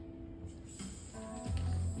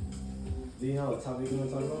Do you know what topic you want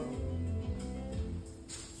to talk about?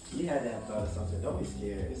 You had to have thought of something. Don't be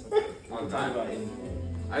scared. It's okay. I'm talk not. about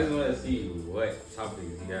anything. I just want to see what topics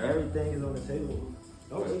you got. Everything is on the table.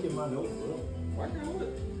 Don't look at my notebook. Why not look?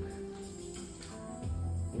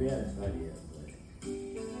 We haven't started yet, but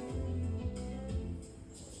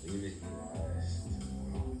Leave it last.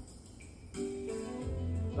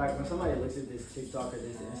 like when somebody looks at this TikTok or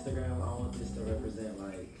this Instagram, I want this to represent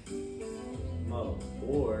like Mo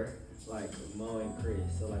or like Mo and Chris.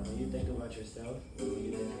 So like when you think about yourself or when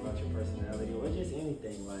you think about your personality or just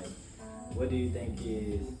anything, like what do you think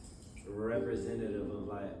is representative of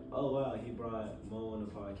like, oh wow, he brought Mo on the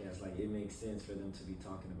podcast, like it makes sense for them to be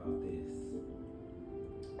talking about this?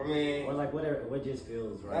 I mean, Or like whatever, what just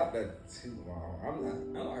feels right? not that too long.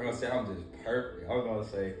 I'm not gonna say I'm just perfect. I was gonna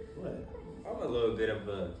say What? I'm a little bit of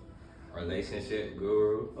a relationship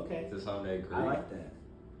guru Okay. to some degree. I like that.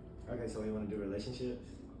 Okay, so we want to do relationships?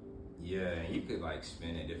 Yeah, and you could like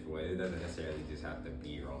spin it different ways. It doesn't necessarily just have to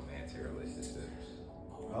be romantic relationships.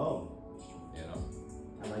 Oh, You know?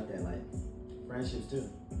 I like that. Like friendships too.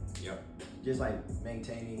 Yep. Just like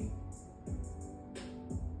maintaining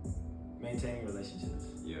relationships.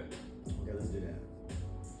 Yeah. Okay, let's do that.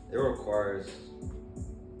 It requires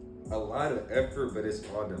a lot of effort, but it's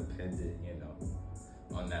all dependent, you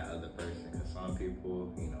know, on that other person. Because some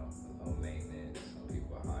people, you know, low maintenance, some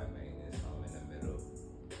people high maintenance, some in the middle.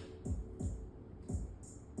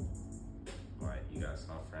 Like, you got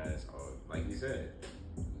some friends, oh, like you said,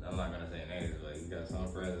 I'm not gonna say names, but you got some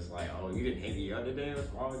friends that's like, oh, you didn't hate me the other day, what's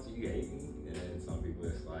wrong with you? You hate me. And then some people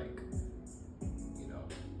it's like, you know,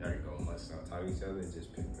 y'all can go months on top of each other and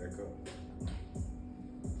just pick back up.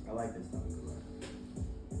 I like this topic a lot.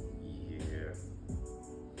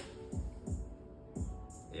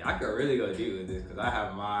 Yeah, I could really go deep with this because I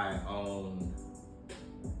have my own,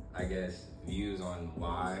 I guess, views on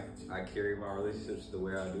why I carry my relationships the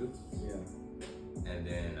way I do. Yeah. And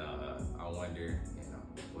then I wonder, you know,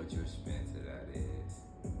 what your spin to that is.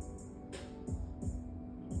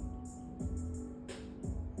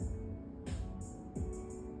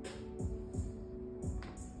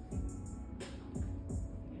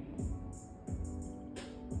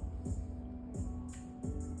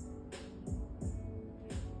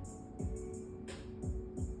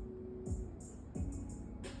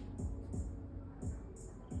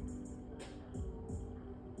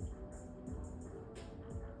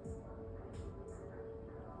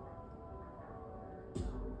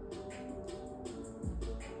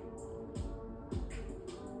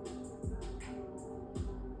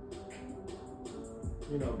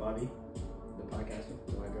 You know Bobby, the podcaster,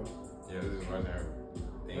 the white girl. Yeah, this is my Hers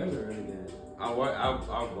thing. are really good.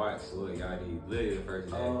 I've watched Lil Yachty literally the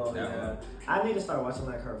first day. Oh that yeah. one. I need to start watching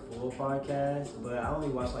like her full podcast, but I only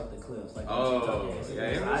watch like the clips, like on TikTok and Instagram.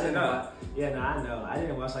 yeah, So you I didn't know. watch, yeah, no, I know. I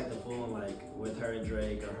didn't watch like the full one, like with her and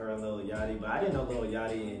Drake or her and Lil Yachty, but I didn't know Lil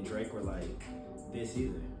Yachty and Drake were like this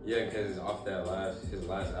either. Yeah, because off that his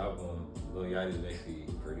last album, Lil Yachty's basically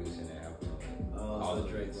producing and helping all so of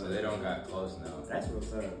Drake it. So they don't got close now. That's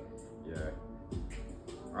what's up. Yeah.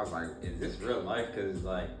 I was like, is this real life? Because,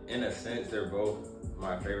 like, in a sense, they're both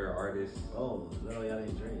my favorite artists. Oh, Lil Yachty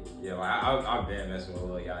and Drake. Yeah, like, I've been messing with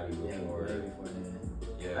Lil Yachty before. Yeah, way before then.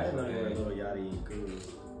 Yeah, I didn't know you were a then- Lil Yachty guru.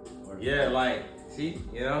 Or Yeah, like, see,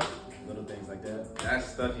 you know, little things like that. that's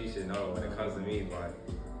stuff you should know when it comes to me. Like,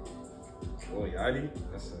 Lil Yachty,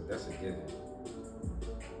 that's a given.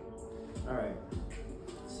 All right.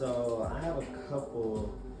 So I have a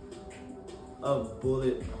couple of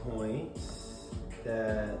bullet points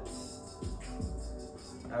that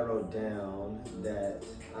I wrote down that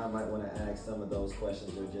I might want to ask some of those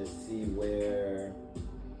questions or just see where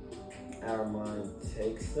our mind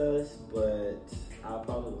takes us, but I'll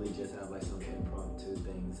probably just have like some impromptu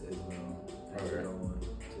things as well as we Okay. go on,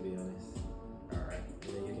 to be honest. All right.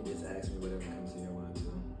 And then you can just ask me whatever comes to your mind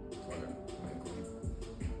too. Okay. Okay, cool.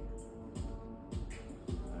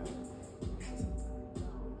 Alright.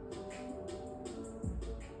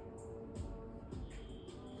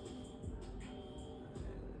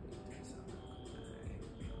 This is something.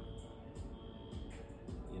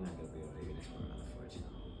 You're not gonna be able to hear this part,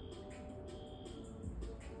 unfortunately.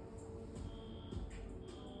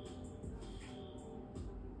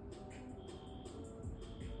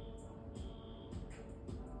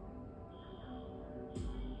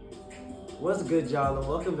 What's good, y'all, and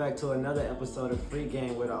welcome back to another episode of Free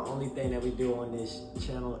Game, where the only thing that we do on this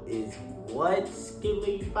channel is what?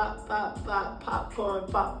 Skibbly pop, pop, pop, popcorn,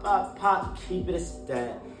 pop, pop, pop, keep it a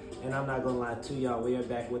stat. And I'm not gonna lie to y'all, we are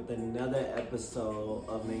back with another episode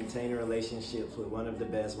of Maintaining Relationships with one of the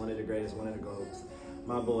best, one of the greatest, one of the GOATs,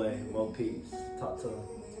 my boy, Mo Peoples. Talk to him.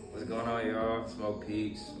 What's going on, y'all? Smoke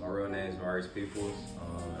Peeps. My real name is Maurice Peoples.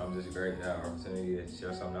 I'm just great to have an opportunity to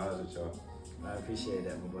share some knowledge with y'all. I appreciate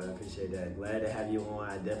that, my boy. I appreciate that. Glad to have you on.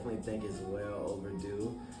 I definitely think it's well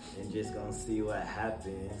overdue, and just gonna see what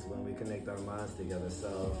happens when we connect our minds together.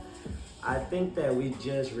 So, I think that we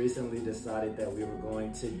just recently decided that we were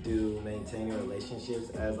going to do maintaining relationships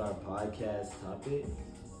as our podcast topic.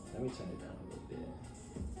 Let me turn it down a little bit.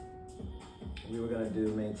 We were gonna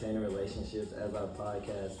do maintaining relationships as our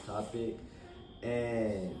podcast topic,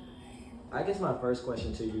 and I guess my first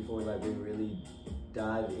question to you before we really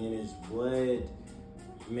dive in is, what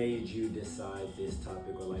made you decide this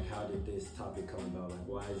topic, or how did this topic come about?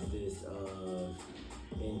 Why is this of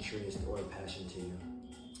interest or passion to you?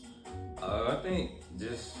 I think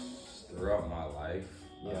just throughout my life,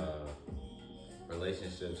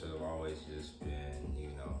 relationships have always just been,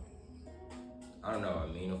 I don't know, a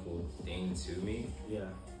meaningful thing to me. Yeah.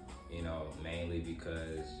 Mainly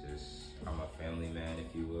because I'm a family man,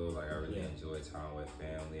 if you will. I really enjoy time with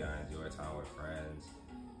family. I enjoy time with friends.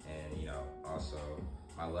 And, also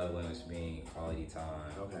my love language being quality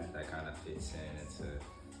time. Okay. That kind of fits into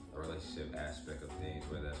the relationship aspect of things,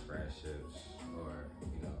 whether that's friendships or,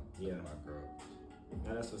 my growth.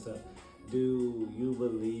 Now that's what's up. Do you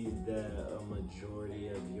believe that a majority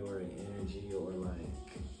of your energy or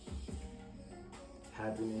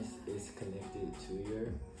happiness is connected to your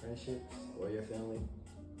friendships or your family?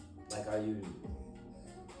 Are you?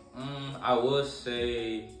 I would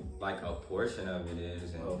say a portion of it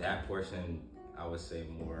is, and that portion I would say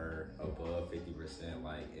more above 50%.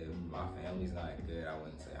 If my family's not good, I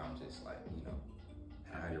wouldn't say I'm just 100%.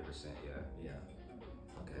 Yeah.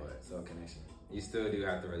 Okay. But so a connection. You still do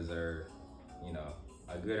have to reserve,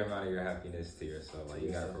 a good amount of your happiness to yourself.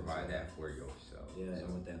 You gotta provide that for yourself. Yeah, and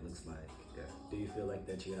what that looks like. Yeah. Do you feel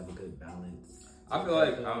that you have a good balance? I feel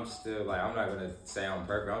like I'm still I'm not gonna say I'm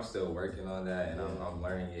perfect. I'm still working on that, and I'm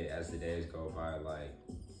learning it as the days go by.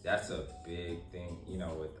 That's a big thing,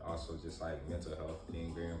 with also just mental health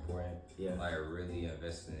being very important. Yeah. Really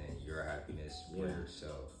investing in your happiness for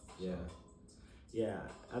yourself. Yeah. So. Yeah,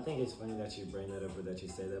 I think it's funny that you bring that up or that you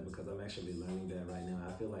say that, because I'm actually learning that right now.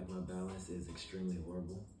 I feel like my balance is extremely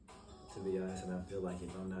horrible, to be honest, and I feel like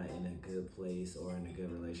if I'm not in a good place or in a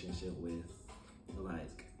good relationship with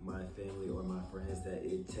my family or my friends, that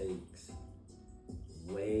it takes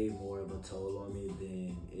way more of a toll on me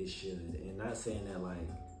than it should. And not saying that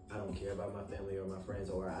I don't care about my family or my friends,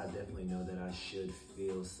 or I definitely know that I should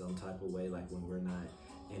feel some type of way when we're not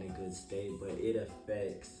in a good state, but it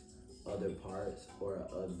affects other parts or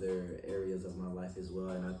other areas of my life as well.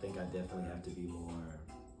 And I think I definitely have to be more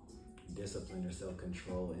disciplined or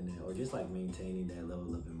self-control in it, or just maintaining that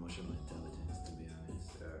level of emotional intelligence, to be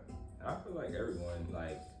honest. I feel like everyone,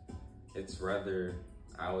 it's rather,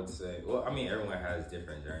 I would say, everyone has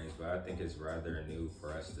different journeys, but I think it's rather new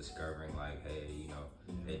for us discovering hey,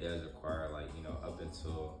 it does require up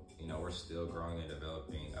until, we're still growing and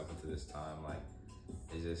developing up until this time,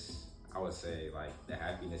 it's just, I would say the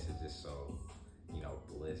happiness is just so,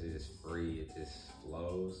 bliss, it's just free, it just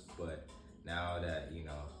flows. But now that,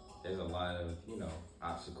 there's a lot of,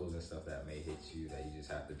 obstacles and stuff that may hit you, that you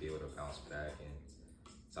just have to be able to bounce back. And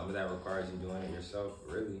some of that requires you doing it yourself,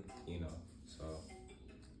 really, so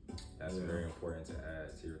that's very important to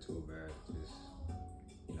add to your tool bag.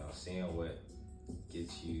 Just, seeing what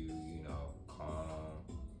gets you, calm,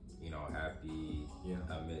 happy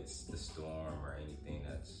amidst the storm or anything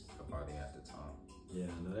that's bothering you at the time. Yeah,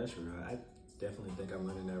 no, that's real. I definitely think I'm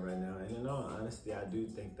learning that right now. And in all honesty, I do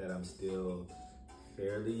think that I'm still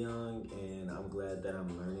fairly young, and I'm glad that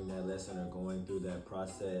I'm learning that lesson or going through that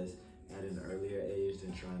process at an earlier age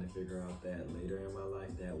than trying to figure out that later in my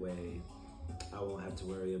life. That way I won't have to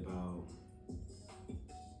worry about,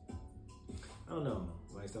 I don't know,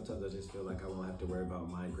 sometimes I just feel I won't have to worry about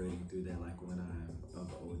migrating through that when I'm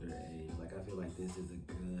of older age. I feel like this is a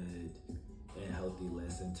good and healthy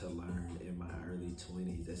lesson to learn in my early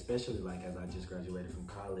 20s, especially as I just graduated from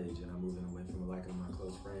college and I'm moving away from my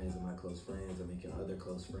close friends, and my close friends are making other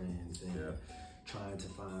close friends, and trying to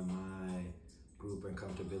find my group and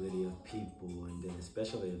comfortability of people. And then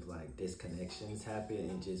especially if disconnections happen,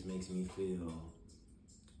 it just makes me feel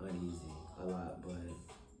uneasy a lot.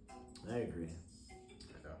 But I agree.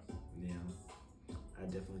 Yeah, I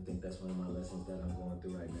definitely think that's one of my lessons that I'm going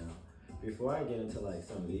through right now. Before I get into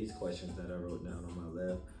some of these questions that I wrote down on my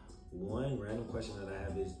left, one random question that I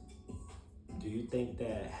have is, do you think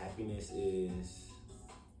that happiness is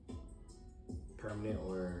permanent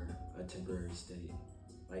or a temporary state?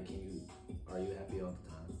 Are you happy all the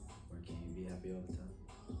time, or can you be happy all the time?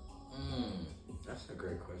 That's a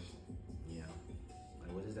great question. Yeah.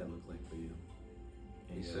 What does that look like for you?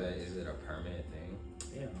 You said, is it a permanent thing?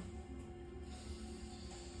 Yeah.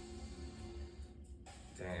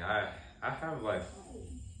 Dang, I have like,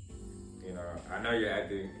 you know, I know you're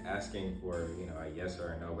asking for, you know, a yes or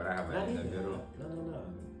a no, but I have an in the middle. No.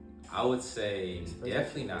 I would say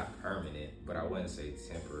definitely not permanent, but I wouldn't say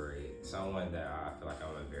temporary. Someone that I feel like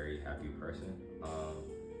I'm a very happy person.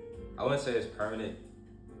 I wouldn't say it's permanent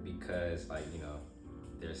because, like, you know,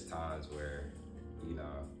 there's times where, you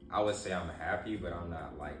know, I would say I'm happy, but I'm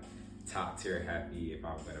not like top tier happy if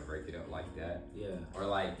I'm gonna break it up like that. Yeah. Or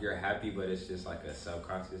like you're happy, but it's just like a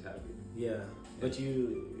subconscious happy. Yeah. But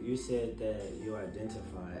you said that you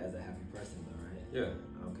identify as a happy person, though, right?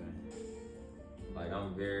 Yeah. Okay. Like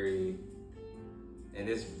I'm very, and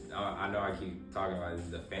this I know I keep talking about this.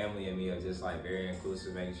 The family in me is just like very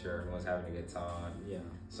inclusive, making sure everyone's having a good time. Yeah.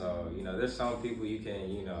 So you know, there's some people you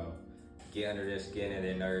can get under their skin and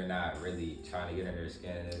they know you're not really trying to get under their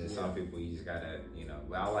skin, and then there's some people you just gotta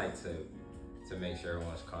But I like to make sure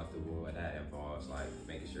everyone's comfortable, and that involves like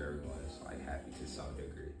making sure everyone's like happy to some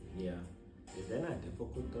degree. Yeah. Is that not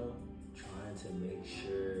difficult though? Trying to make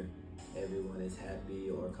sure everyone is happy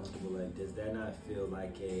or comfortable. Like, does that not feel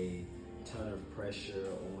like a ton of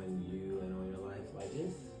pressure on you and on your life? Like,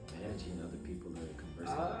 just managing other people that are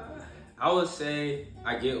conversing with. I would say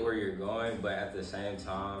I get where you're going, but at the same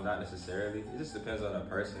time, not necessarily. It just depends on the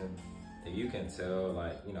person. If you can tell,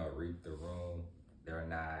 like, read the room, they're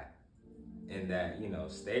not in that,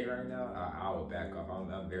 state right now, I will back off.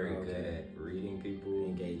 I'm very good at reading people.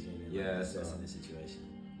 Engaging and assessing the situation.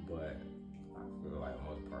 But I feel like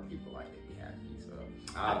most part people like to be happy. So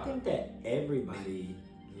I think that everybody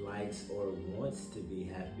likes or wants to be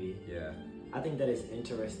happy. Yeah. I think that it's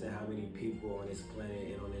interesting how many people on this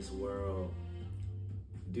planet and on this world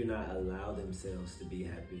do not allow themselves to be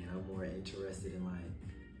happy. And I'm more interested in like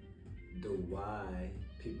the why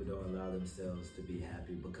people don't allow themselves to be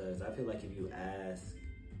happy, because I feel like if you ask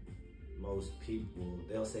most people,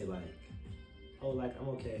 they'll say like, oh, like I'm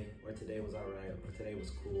okay, or today was all right, or today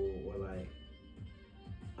was cool, or like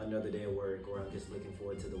another day of work, or I'm just looking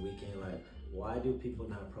forward to the weekend. Like, why do people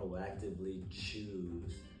not proactively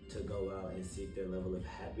choose to go out and seek their level of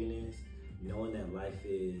happiness, knowing that life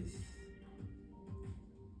is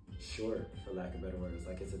short, for lack of better words,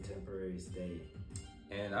 like it's a temporary state?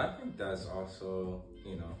 And I think that's also,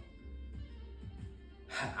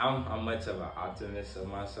 I'm much of an optimist of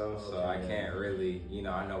myself, so I can't really,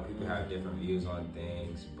 I know people have different views on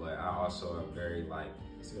things, but I also am very like,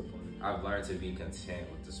 that's a good point. I've learned to be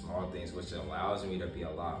content with the small things, which allows me to be a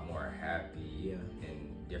lot more happy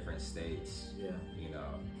in different states. Yeah.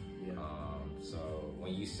 So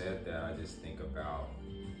when you said that, I just think about,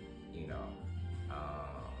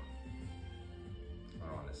 what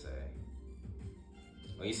I want to say.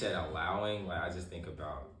 When you said allowing, like I just think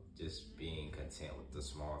about just being content with the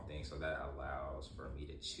small things, so that allows for me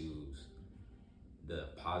to choose the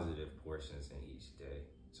positive portions in each day.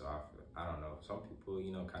 So I don't know, some people,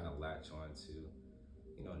 kind of latch on to,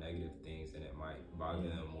 negative things, and it might bother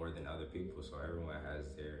them more than other people. So everyone has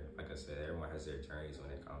their, like I said, everyone has their journeys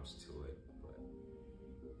when it comes to it. But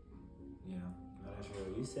yeah, no, that's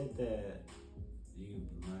real. You said that you've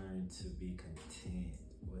learned to be content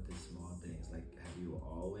with the small things. Like, have you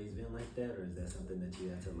always been like that, or is that something that you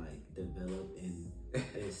had to like develop? And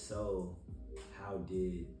if so, how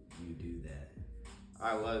did you do that?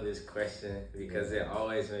 I love this question because it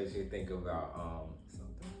always makes me think about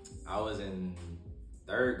something. I was in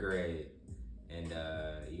 3rd grade, and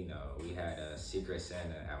we had a Secret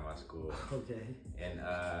Santa at my school. Okay. And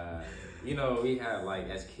we had, like,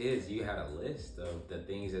 as kids, you had a list of the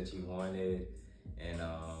things that you wanted. And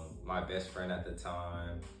my best friend at the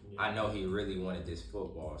time, I know he really wanted this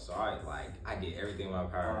football, so I did everything in my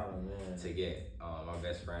power to get my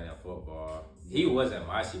best friend in football. He wasn't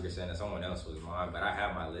my Secret Santa, someone else was mine, but I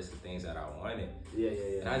had my list of things that I wanted. Yeah.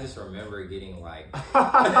 And I just remember getting like,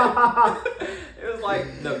 it was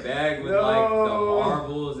like the bag with like the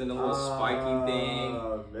marbles and the little spiky thing.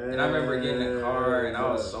 Man. And I remember getting in the car and I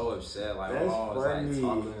was so upset. Like, my mom was like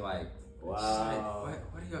talking to me like, wow. She's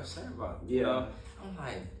like, what are you upset about? Yeah. I'm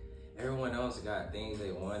like, everyone else got things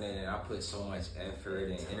they wanted, and I put so much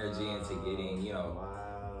effort and energy into getting,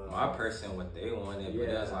 my person what they wanted, but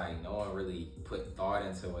it was like no one really put thought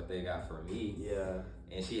into what they got for me. Yeah.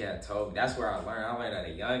 And she had told me, that's where I learned at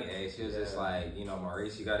a young age. She was just like,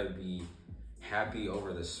 Maurice, you gotta be happy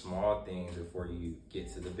over the small things before you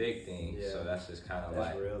get to the big things. Yeah. So that's just kind of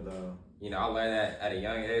like, real though. I learned that at a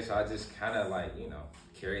young age, so I just kind of like,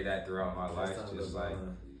 carry that throughout my life. Just like,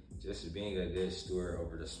 just being a good steward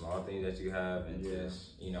over the small things that you have, and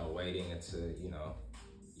just, waiting until,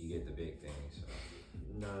 you get the big things. So.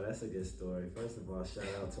 No, that's a good story. First of all, shout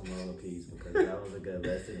out to Mama Peace because that was a good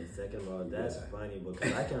lesson. And second of all, that's funny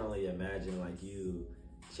because I can only imagine like you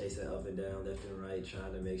chasing up and down, left and right,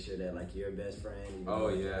 trying to make sure that like your best friend,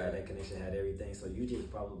 had that connection, had everything. So you just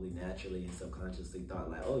probably naturally and subconsciously thought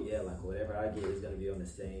like, oh yeah, like whatever I get is gonna be on the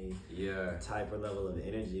same type or level of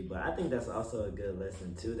energy. But I think that's also a good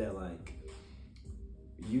lesson too, that like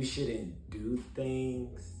you shouldn't do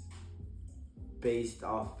things based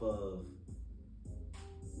off of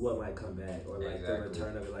what might come back or like the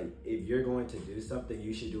return of it. Like if you're going to do something,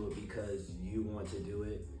 you should do it because you want to do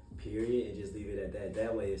it, period, and just leave it at that.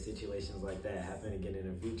 That way, if situations like that happen again in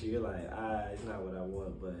the future, you're like, it's not what I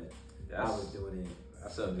want, but I was doing it.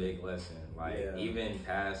 That's a big lesson. Like even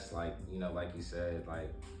past, like, you know, like you said,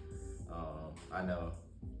 like I know,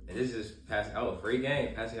 and this is free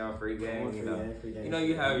game, passing out free game. Free game. You know,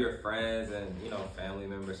 you have your friends and, you know, family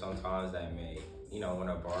members sometimes that may, you know, want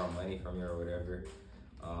to borrow money from you or whatever.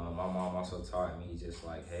 My mom also taught me just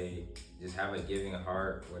like, hey, just have a giving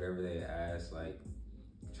heart, whatever they ask, like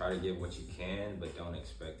try to give what you can, but don't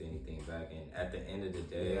expect anything back. And at the end of the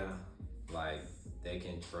day, like they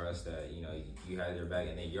can trust that, you know, you have their back,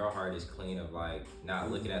 and then your heart is clean of like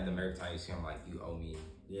not looking at them every time you see them like you owe me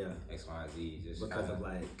X, Y, and Z. Just because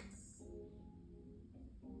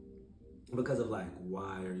of like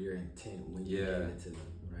why or your intent when you gave it to them,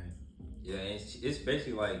 right? Yeah, and it's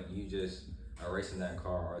basically like you just erasing that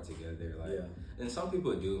car altogether. Like, and some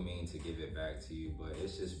people do mean to give it back to you, but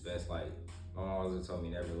it's just best. Like my mom always told me,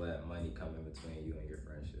 never let money come in between you and your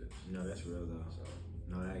friendships. No, that's real though. So,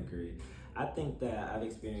 no, I agree. I think that I've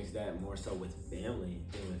experienced that more so with family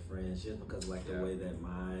than with friends, just because like the way that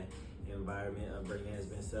my environment upbringing has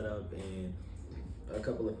been set up, and a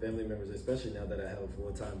couple of family members, especially now that I have a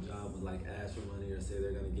full-time job, would like ask for money or say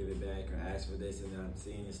they're gonna give it back or ask for this, and I'm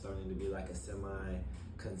seeing it starting to be like a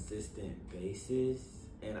semi-consistent basis.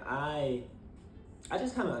 And I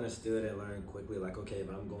just kind of understood and learned quickly, like, okay, if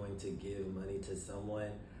I'm going to give money to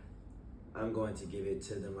someone, I'm going to give it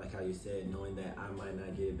to them, like how you said, knowing that I might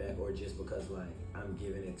not get it back, or just because like I'm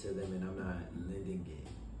giving it to them and I'm not lending it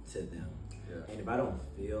to them. And if I don't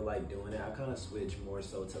feel like doing it, I kind of switch more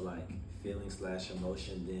so to like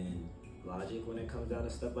feeling/emotion than logic when it comes down to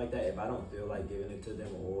stuff like that. If I don't feel like giving it to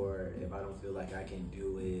them, or if I don't feel like I can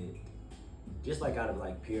do it just like out of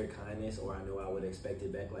like pure kindness, or I know I would expect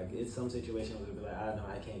it back, like it's some situations where it'll be like, I know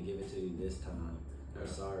I can't give it to you this time, I'm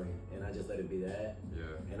sorry, and I just let it be that.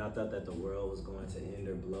 And I thought that the world was going to end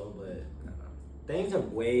or blow, but things are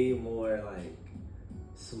way more like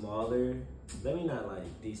smaller. Let me not like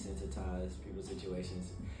desensitize people's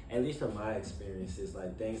situations. At least from my experiences,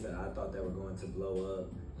 like things that I thought that were going to blow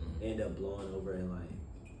up end up blowing over and like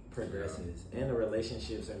progresses. And the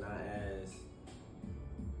relationships are not as,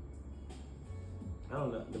 I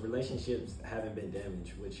don't know, the relationships haven't been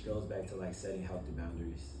damaged, which goes back to like setting healthy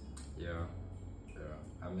boundaries.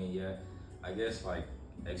 I mean, I guess like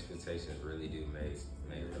expectations really do make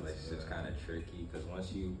relationships kind of tricky, because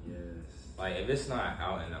once you like, if it's not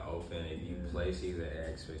out in the open, if you place these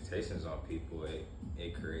expectations on people,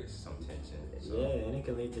 it creates some tension. So, and it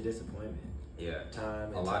can lead to disappointment.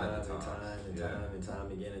 Time and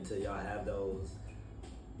time again, until y'all have those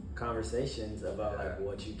conversations about like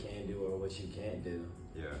what you can do or what you can't do.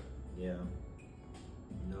 No,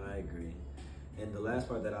 I agree. And the last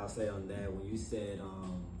part that I'll say on that, when you said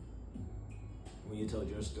when you told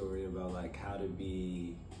your story about like how to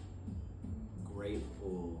be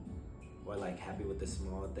grateful or like happy with the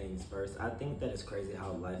small things first, I think that it's crazy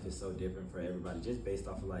how life is so different for everybody, just based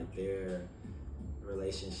off of like their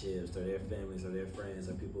relationships or their families or their friends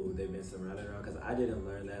or people who they've been surrounded around. Because I didn't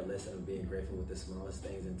learn that lesson of being grateful with the smallest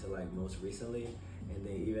things until like most recently. And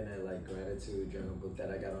then even that like gratitude journal book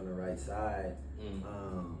that I got on the right side,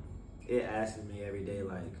 it asks me every day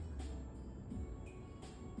like,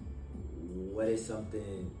 what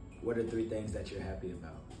are 3 things that you're happy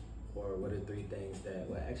about? Or what are 3 things that,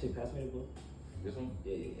 actually pass me the book. This one?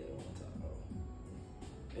 Yeah, one time.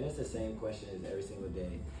 And it's the same question as every single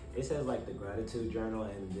day. It says like the gratitude journal,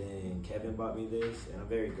 and then Kevin bought me this, and I'm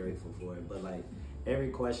very grateful for it. But like every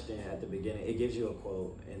question at the beginning, it gives you a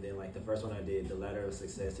quote, and then like the first one I did, the ladder of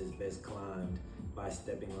success is best climbed by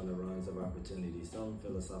stepping on the rungs of opportunity. Some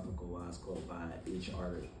philosophical wise quote by each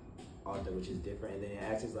author, which is different. And then it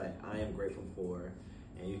asks like, I am grateful for,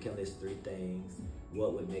 and you can list 3 things.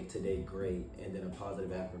 What would make today great? And then a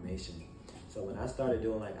positive affirmation. So when I started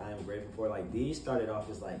doing like I am grateful for, like these started off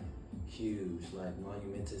as like huge, like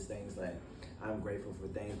monumentous things, like I'm grateful for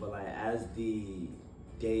things. But like as the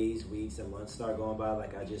days, weeks, and months start going by,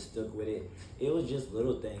 like I just stuck with it. It was just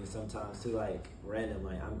little things sometimes too, like random.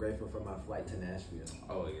 Like I'm grateful for my flight to Nashville.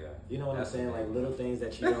 Oh yeah. You know what That's I'm saying? amazing. Like little things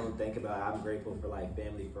that you don't think about. I'm grateful for like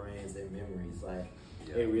family, friends, and memories. Like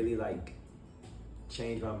Yeah. it really like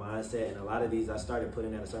changed my mindset. And a lot of these I started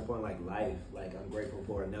putting at a certain point, like life. Like I'm grateful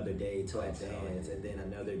for another day to advance, and then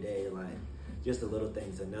another day, like just the little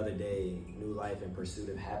things. Another day, new life in pursuit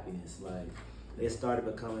of happiness. Like it started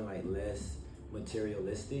becoming like less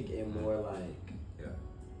materialistic and more like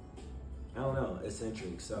I don't know,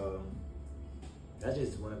 eccentric. So that's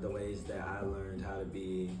just one of the ways that I learned how to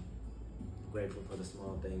be grateful for the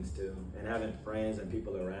small things too, and having friends and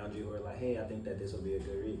people around you who are like, hey, I think that this will be a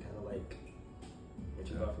good read, kind of like what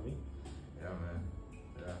you bought for me. Yeah,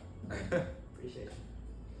 man. Yeah. Appreciate it.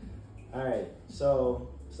 All right, so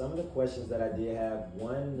some of the questions that I did have,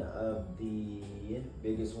 one of the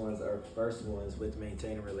biggest ones or first ones with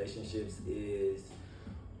maintaining relationships is,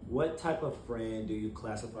 what type of friend do you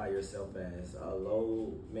classify yourself as? A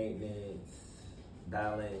low maintenance,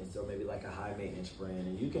 balanced, or maybe like a high maintenance friend?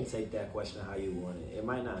 And you can take that question how you want it. It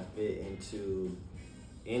might not fit into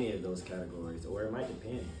any of those categories, or it might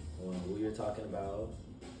depend on who you're talking about.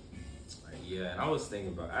 Yeah, and I was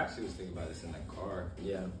thinking about this in the car.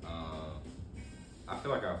 Yeah. I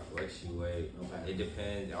feel like I fluctuate. Okay. It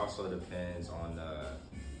depends. It also depends on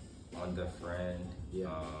the friend. Yeah.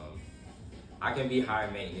 I can be high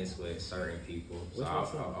maintenance with certain people, so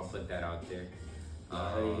I'll put that out there.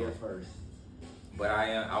 I heard it here first. But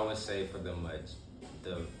I would say for the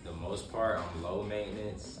most part, I'm low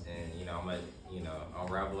maintenance, and I'll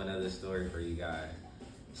unravel another story for you guys.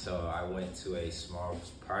 So I went to a small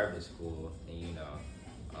private school, and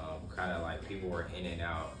kind of like people were in and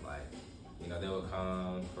out. Like, they would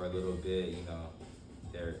come for a little bit.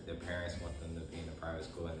 Their parents want them to be in a private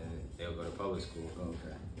school, and then they'll go to public school.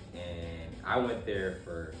 Okay. And I went there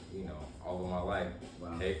for all of my life,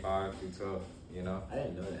 Wow. K-5 through 12. I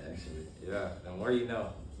didn't know that actually. Yeah, the more you know.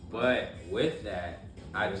 But with that,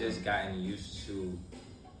 I've just gotten used to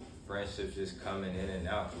friendships just coming in and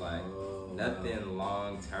out, like nothing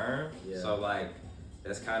long term. Yeah. So like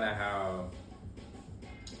that's kind of how,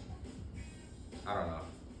 I don't know.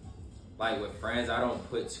 Like with friends, I don't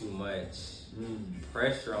put too much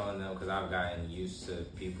pressure on them because I've gotten used to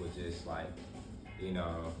people just like,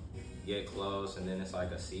 get close, and then it's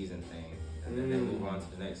like a season thing, and then they move on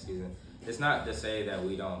to the next season. It's not to say that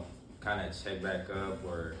we don't kind of check back up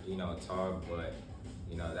or talk, but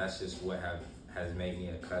that's just what has made me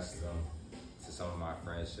accustomed to some of my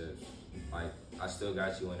friendships. Like I still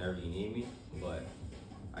got you whenever you need me, but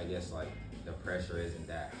I guess like the pressure isn't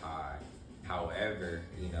that high. However,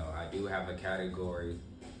 I do have a category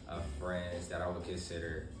of friends that I would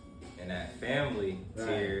consider in that family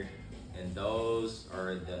tier. And those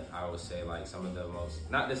are I would say like some of the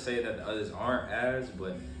most, not to say that the others aren't as,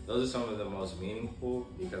 but those are some of the most meaningful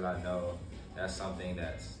because I know that's something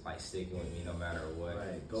that's like sticking with me no matter what.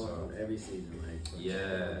 Right, going from every season. Like, yeah,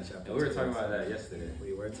 and we were talking about that yesterday.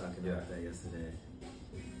 We were talking about that yesterday.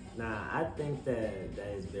 Nah, I think that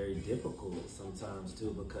is very difficult sometimes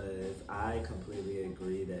too, because I completely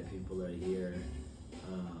agree that people are here,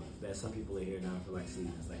 that some people are here now for like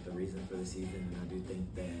seasons, like the reason for the season, and I do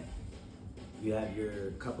think that you have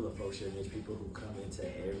your couple of folks, your niche people who come into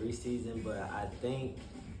every season, but I think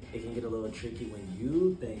it can get a little tricky when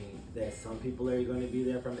you think that some people are going to be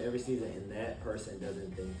there from every season and that person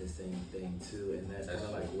doesn't think the same thing too, and that's kind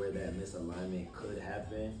of like where that misalignment could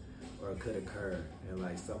happen or could occur, and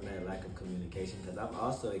like some of that lack of communication, because I've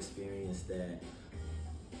also experienced that,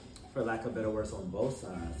 for lack of better words, on both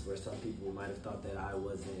sides, where some people might have thought that I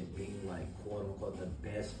wasn't being like quote unquote the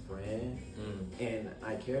best friend, and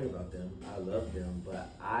I cared about them, I loved them,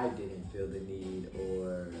 but I didn't feel the need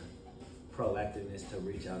or proactiveness to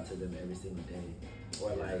reach out to them every single day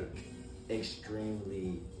or like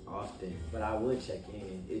extremely often. But I would check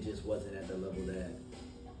in. It just wasn't at the level that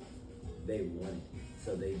they wanted,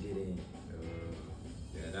 so they didn't.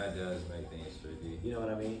 Yeah, that does make things tricky. You know what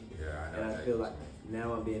I mean? Yeah, I know. And I feel like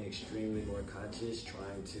now I'm being extremely more conscious,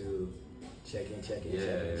 trying to check in,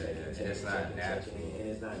 and it's not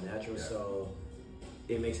natural. Yeah. So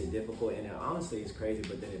it makes it difficult, and honestly, it's crazy.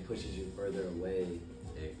 But then it pushes you further away.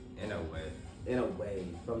 In a way,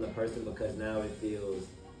 from the person, because now it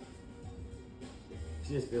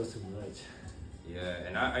just feels too much. Yeah,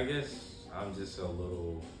 and I guess I'm just a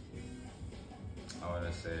little, I want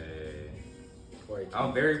to say,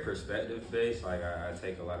 I'm very perspective based. Like I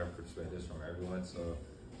take a lot of perspectives from everyone. So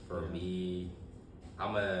for me, I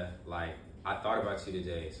thought about you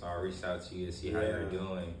today, so I reached out to you to see how you're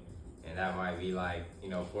doing, and that might be like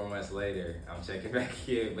 4 months later I'm checking back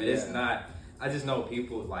in, but it's not. I just know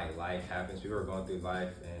people, like, life happens. People are going through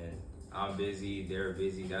life, and I'm busy, they're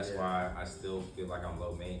busy. That's why I still feel like I'm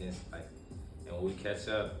low maintenance. Like, and when we catch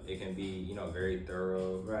up, it can be, you know, very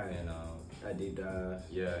thorough. Right. And a deep dive.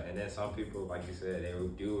 yeah, and then some people, like you said, they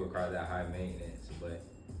do require that high maintenance. But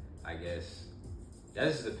I guess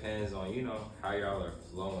that just depends on, you know, how y'all are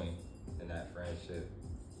flowing in that friendship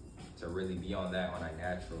to really be on that on a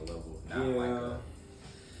natural level, not like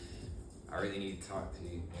I really need to talk to you,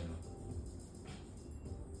 you know.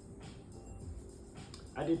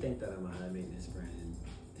 I do think that I'm a high maintenance friend.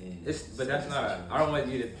 But that's not. I don't want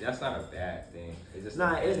you to. That's not a bad thing. It's just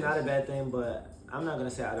it's not a bad thing. But I'm not gonna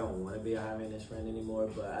say I don't want to be a high maintenance friend anymore.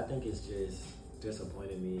 But I think it's just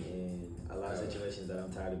disappointed me in a lot of situations that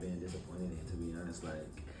I'm tired of being disappointed in. To be honest,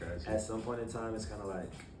 like at some point in time, it's kind of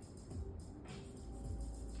like.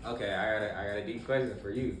 Okay, I got a deep question for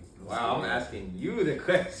you. Wow, I'm asking you the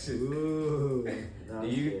question. Ooh, do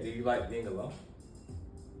you like being alone?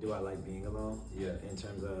 Do I like being alone? Yeah. In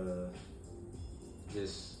terms of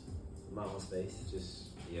just my own space? Just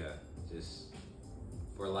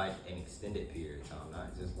for like an extended period of time,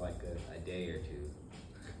 not just like a day or two.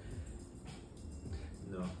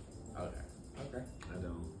 No. Okay. I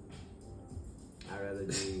don't. I'd rather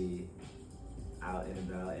be out and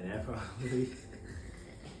about, and that probably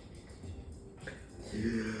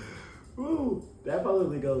Woo, that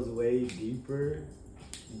probably goes way deeper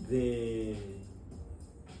than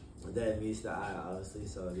that meets the eye, honestly.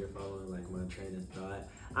 So if you're following like my train of thought,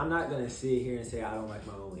 I'm not gonna sit here and say I don't like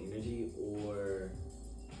my own energy or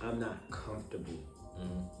I'm not comfortable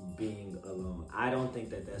being alone. I don't think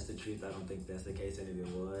that that's the truth. I don't think that's the case. And if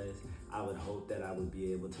it was, I would hope that I would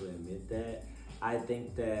be able to admit that. I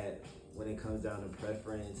think that when it comes down to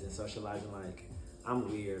preference and socializing, like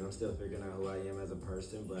I'm weird. I'm still figuring out who I am as a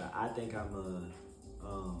person, but I think I'm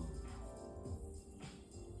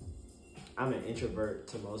an introvert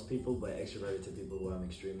to most people, but extroverted to people who I'm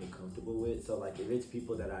extremely comfortable with. So like if it's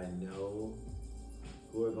people that I know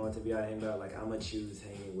who are going to be out hanging out, like I'm gonna choose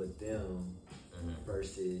hanging with them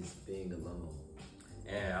versus being alone.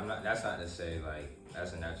 And that's not to say like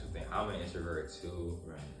that's a natural thing. I'm an introvert too.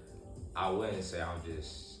 Right. I wouldn't say I'm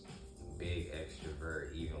just big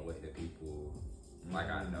extrovert even with the people like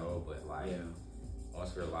I know, but like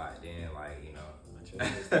once we're locked in, like, you know. My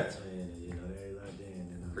trust is twin, you know, they're locked in,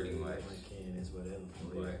 and pretty much. My kin is whatever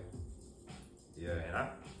for you.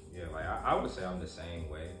 Like I would say I'm the same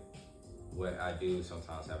way. What I do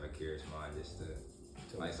sometimes have a curious mind just to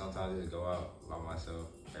like sometimes just go out by myself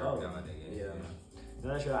every now and again. Yeah. You know?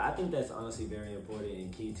 No, that's right. I think that's honestly very important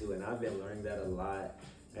and key too, and I've been learning that a lot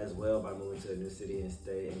as well by moving to a new city and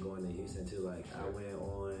state and going to Houston too. Like I went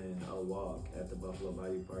on a walk at the Buffalo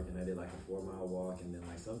Bayou Park and I did like a 4-mile walk, and then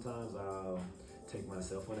like sometimes I'll take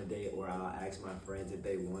myself on a date or I'll ask my friends if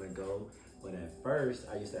they want to go. But at first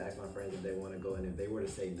I used to ask my friends if they want to go, and if they were to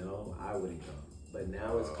say no, I wouldn't go. But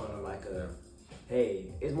now it's kind of like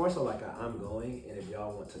hey, it's more so like I'm going, and if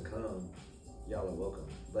y'all want to come, y'all are welcome.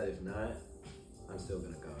 But if not, I'm still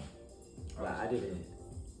gonna go. But I didn't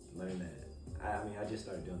learn that. I just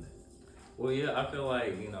started doing that. Well, yeah, I feel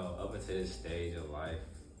like, you know, up until this stage of life,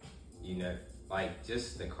 you know, like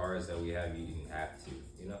just the cars that we have, you didn't have to,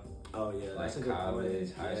 you know? Oh, yeah, like that's a good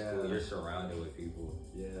college, point. high school, you're surrounded with people.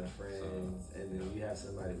 Yeah, friends, and then you have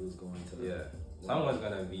somebody who's going to. Yeah, someone's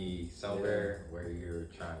gonna be somewhere where you're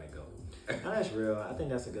trying to go. No, that's real. I think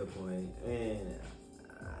that's a good point. And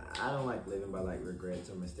I don't like living by like regrets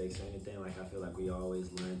or mistakes or anything. Like I feel like we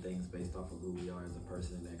always learn things based off of who we are as a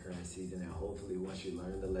person in that current season. And hopefully once you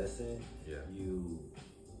learn the lesson, you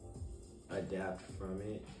adapt from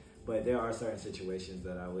it. But there are certain situations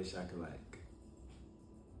that I wish I could like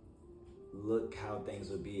look how things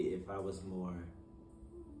would be if I was more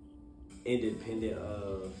independent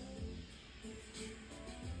of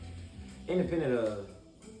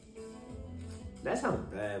that sounds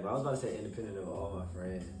bad, but I was about to say independent of all my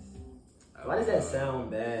friends. Why does that sound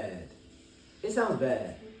bad? It sounds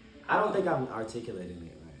bad. I don't think I'm articulating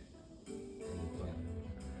it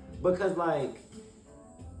right. Because like,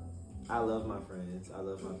 I love my friends, I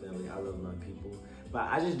love my family, I love my people, but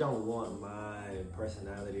I just don't want my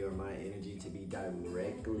personality or my energy to be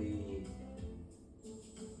directly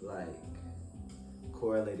like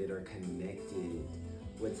correlated or connected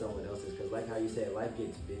with someone else's, because like how you said, life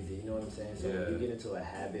gets busy, you know what I'm saying? So when you get into a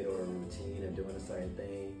habit or a routine of doing a certain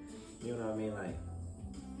thing, you know what I mean, like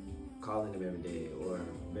calling them every day or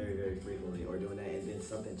very, very frequently or doing that, and then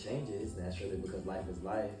something changes naturally because life is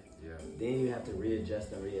life, then you have to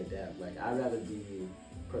readjust and readapt. Like I'd rather be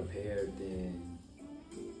prepared than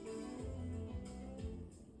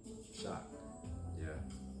shocked.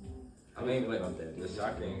 I mean, but the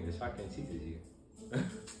shocking teaches you.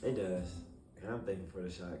 It does. And I'm thankful for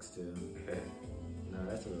the shocks too. No,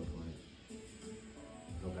 that's a real point.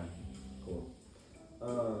 Okay, cool.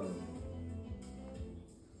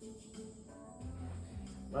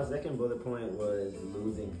 My second bullet point was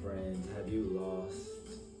losing friends. Have you lost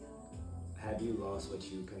what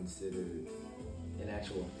you considered an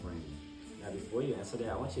actual friend? Now, before you answer that,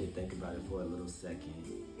 I want you to think about it for a little second.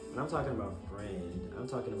 When I'm talking about friend, I'm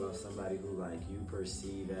talking about somebody who like you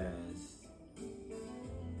perceive as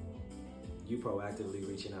you proactively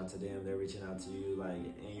reaching out to them, they're reaching out to you, like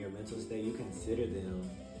in your mental state, you consider them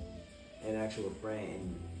an actual friend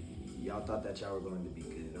and y'all thought that y'all were going to be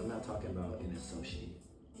good. I'm not talking about an associate,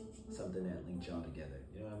 something that linked y'all together.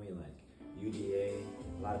 You know what I mean? Like UGA,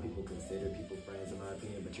 a lot of people consider people friends in my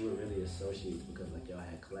opinion, but you were really associates because like y'all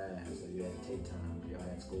had class or you had take time, or y'all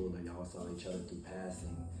had school and y'all saw each other through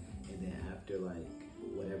passing. And then after like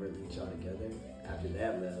whatever linked y'all together, after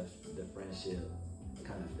that left, the friendship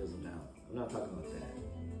kind of fizzled out. I'm not talking about that.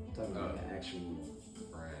 I'm talking about an actual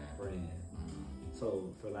friend. Mm-hmm.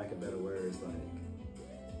 So, for lack of better words, like,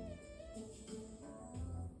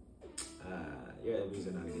 your LBs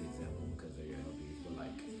are not a good example because they're your LBs, but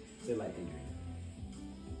like, say like Adrian.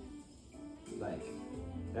 Like,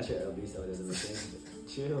 that's your LB, so it doesn't make sense.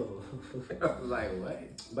 Chill. Like, what?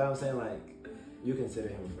 But I'm saying, like, you consider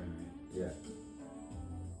him a friend, right? Yeah.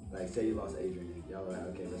 Like, say you lost Adrian, y'all were like,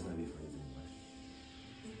 okay, let's not be friends anymore.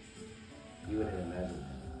 You wouldn't imagine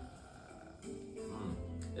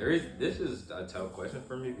that. This is a tough question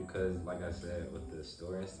for me because, like I said, with the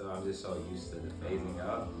story and stuff, I'm just so used to the phasing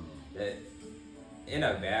out that, in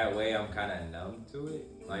a bad way, I'm kind of numb to it.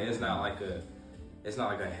 Like it's not like a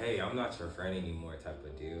hey, I'm not your friend anymore type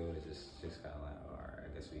of deal. It's just kind of like, all right, I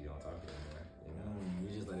guess we don't talk anymore. You know, you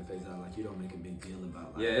just let it phase out. Like you don't make a big deal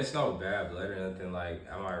about. Like, yeah, it's no bad blood or nothing. Like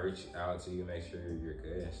I might reach out to you, make sure you're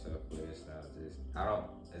good and stuff, but it's not just. I don't.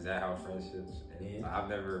 Is that how friendships? Yeah. I've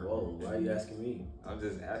never. Whoa, why are you asking me? I'm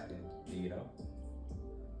just asking. Do you know?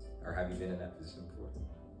 Or have you been in that position before?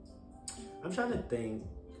 I'm trying to think.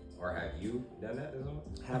 Or have you done that as well?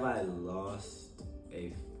 Have I lost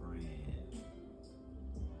a friend?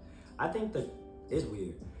 I think it's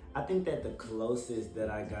weird. I think that the closest that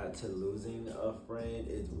I got to losing a friend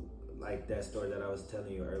is like that story that I was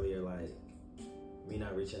telling you earlier, like me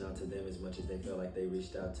not reaching out to them as much as they felt like they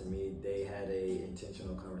reached out to me. They had a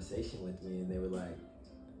intentional conversation with me and they were like,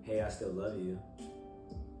 hey, I still love you.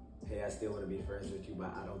 Hey, I still want to be friends with you,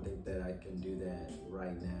 but I don't think that I can do that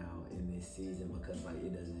right now in this season because like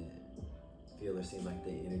it doesn't feel or seem like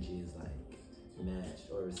the energy is like matched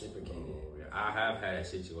or reciprocated. Oh, yeah. I have had a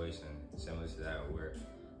situation similar to that where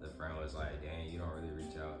the friend was like, dang, you don't really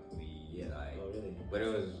reach out to me. Yeah. Like, oh, really? But it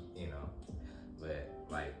was, but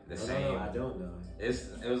like the same. No, I don't know.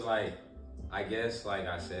 It was like, I guess, like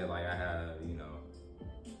I said, like I have,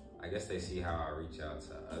 I guess they see how I reach out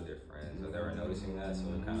to other friends, or they were noticing that,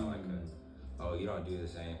 so it's kind of like oh, you don't do the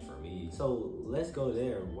same for me. So let's go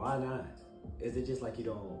there. Why not? Is it just like you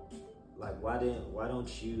don't, like why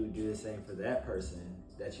don't you do the same for that person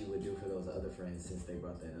that you would do for those other friends since they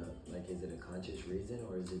brought that up? Like, is it a conscious reason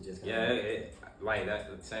or is it just like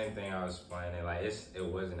that the same thing I was explaining? Like it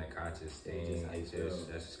wasn't a conscious thing. That's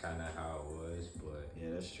just kind of how it was. But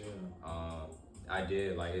yeah, that's true. I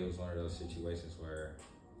did like it was one of those situations where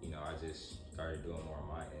I just started doing more on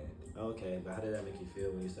my end. Okay, but how did that make you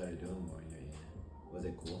feel when you started doing more on your end? Was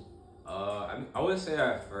it cool? I would say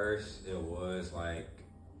at first it was like,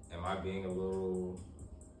 am I being a little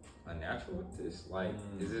unnatural with this? Like,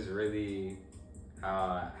 is this really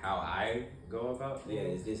how I go about things? Yeah,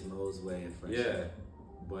 is this Mo's way of friendship? Yeah,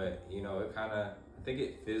 but it kind of, I think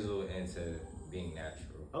it fizzled into being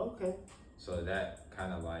natural. Okay. So that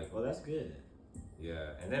kind of like. Well, that's good.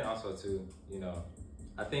 Yeah, and then also too,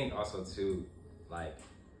 I think also too, like,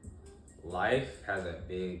 life has a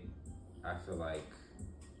big, I feel like,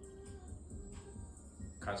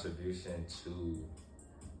 contribution to,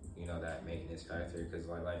 that maintenance factor. Because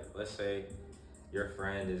like let's say your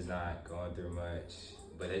friend is not going through much,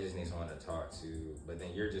 but they just need someone to talk to. But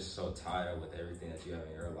then you're just so tied up with everything that you have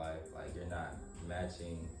in your life, like you're not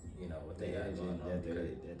matching, what they got going on.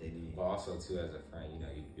 That they need. But also too, as a friend,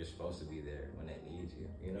 you're supposed to be there when they need you.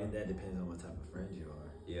 And that depends on what type of friend you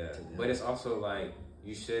are. Yeah, but it's also like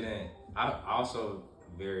you shouldn't. I also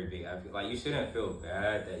very big. I feel like you shouldn't feel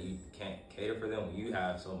bad that you can't cater for them when you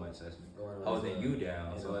have so much that's holding you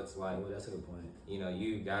down. So it's like, that's a good point.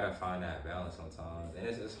 You gotta find that balance sometimes, and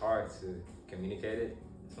it's hard to communicate it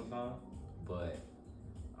sometimes. But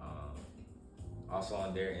also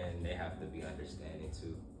on their end, they have to be understanding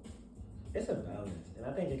too. It's a balance, and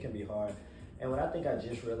I think it can be hard. And what I think I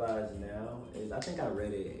just realized now is I think I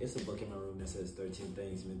read it. It's a book in my room that says 13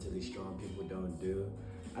 things mentally strong people don't do.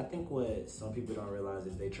 I think what some people don't realize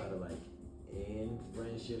is they try to like end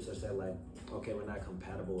friendships or say like, okay, we're not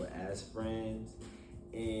compatible as friends.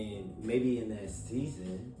 And maybe in that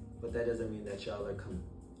season, but that doesn't mean that y'all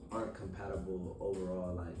aren't compatible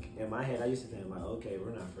overall. Like in my head, I used to think like, okay,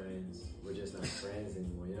 we're not friends. We're just not friends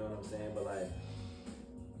anymore. You know what I'm saying? But like,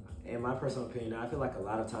 in my personal opinion, I feel like a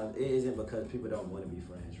lot of times it isn't because people don't want to be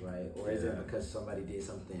friends, right? Or is it because somebody did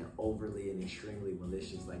something overly and extremely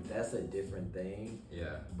malicious? Like that's a different thing.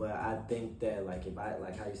 Yeah. But I think that like if I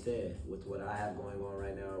like how you said, with what I have going on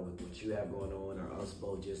right now, with what you have going on, or us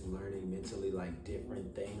both just learning mentally like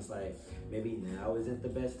different things, like maybe now isn't the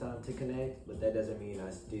best time to connect, but that doesn't mean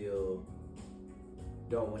I still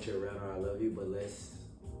don't want you around or I love you, but let's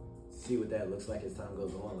see what that looks like as time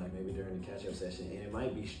goes on, like maybe during the catch-up session, and it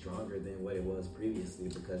might be stronger than what it was previously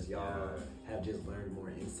because y'all have just learned more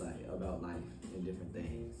insight about life and different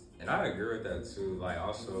things. And I agree with that too, like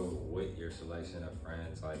also with your selection of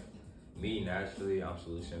friends, like me naturally I'm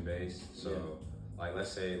solution based, so like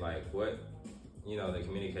let's say like what, you know, the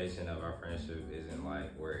communication of our friendship isn't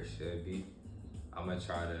like where it should be, I'm gonna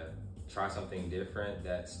try something different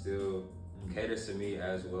that still caters to me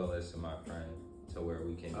as well as to my friend, to where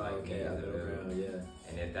we can like meet in the middle.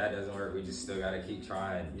 And if that doesn't work, we just still gotta keep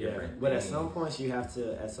trying different but things. at some point you have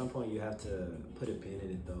to put a pin in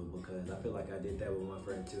it though, because I feel like I did that with my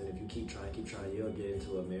friend too, and if you keep trying, you'll get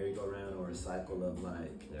into a merry-go-round or a cycle of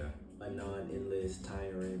like a non-endless,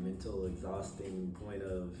 tiring, mental, exhausting point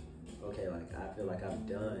of, okay, like I feel like I've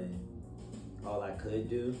done all I could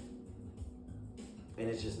do and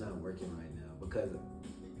it's just not working right now. Because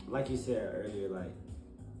like you said earlier, like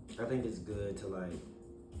I think it's good to like,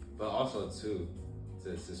 but also too,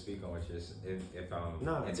 to speak on what you're, if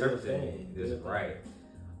I'm interpreting this right,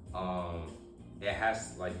 it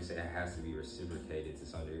has, like you said, it has to be reciprocated to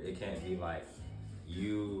some degree. It can't be like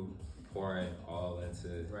you pouring all into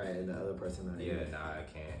and the other person not. I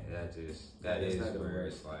can't. That is where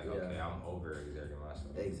it's like, okay, I'm overexerting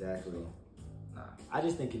myself. Exactly. So, I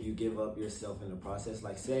just think if you give up yourself in the process,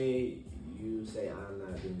 like say you say I'm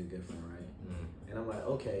not being a good friend, right? And I'm like,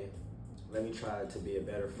 okay, let me try to be a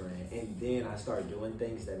better friend. And then I start doing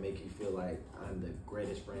things that make you feel like I'm the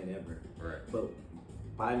greatest friend ever. Right. But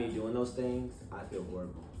by me doing those things, I feel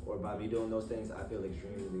horrible. Or by me doing those things, I feel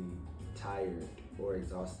extremely tired or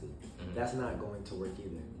exhausted. That's not going to work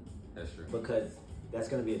either. That's true. Because that's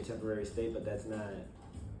going to be a temporary state, but that's not,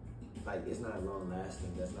 like, it's not long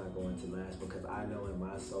lasting. That's not going to last, because I know in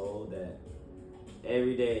my soul that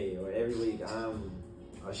every day or every week I'm,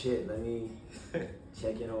 oh shit, let me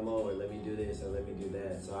check in on Mo, or let me do this, or let me do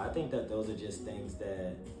that. So I think that those are just things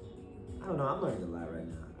that, I don't know, I'm learning a lot right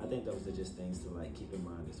now. I think those are just things to like keep in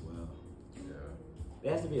mind as well. Yeah.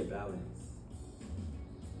 There has to be a balance.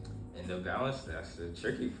 And the balance, that's the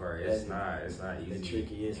tricky part. It's not easy. The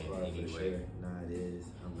trickiest part for sure. Nah, it is.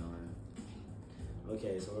 I'm knowing.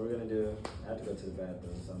 Okay, so what we're gonna do, I have to go to the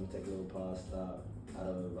bathroom, so I'm gonna take a little pause, stop,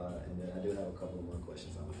 and then I do have a couple of more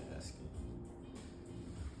questions I'm gonna ask you.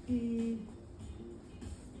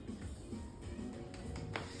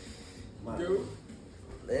 My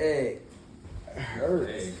leg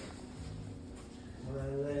hurts. My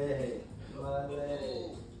leg.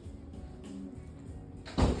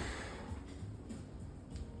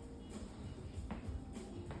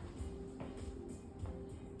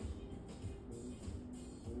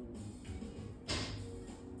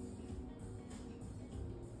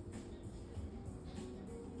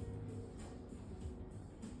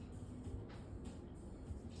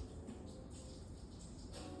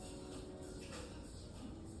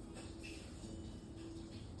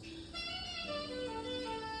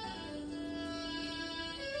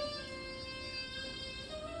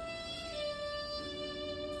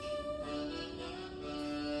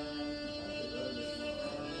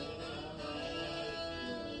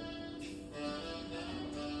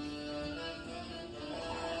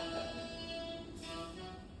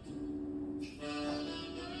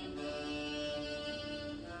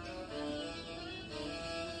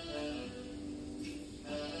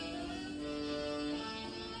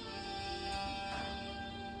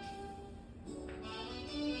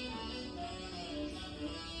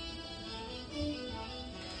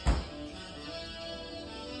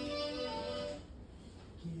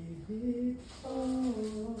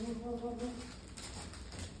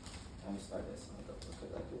 I'm gonna start that song up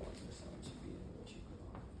because I do want the song to be a little cheaper.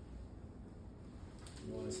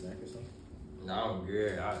 You want a snack or something? No, I'm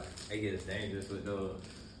good. It gets dangerous with those.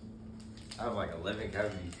 I have like 11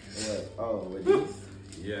 cavities. What? Oh, with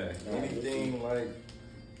these? Yeah. Anything like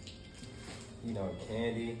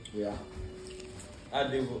candy. Yeah.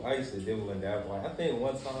 I used to dibble and dabble. Like, I think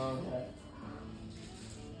one time,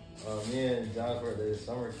 me and Josh were at this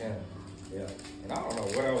summer camp. Yeah. And I don't know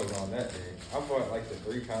what I was on that day. I bought like the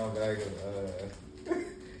 3-pound bag of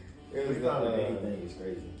it was anything is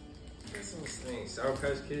crazy. What's those things? Sour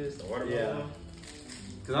Patch Kids, the watermelon. Yeah.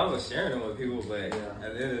 Cause I was sharing them with people, but at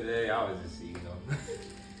the end of the day, I was just eating them.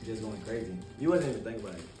 Just going crazy. You wasn't even thinking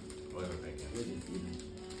about it. Wasn't thinking. You were just eating.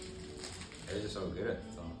 They were just so good at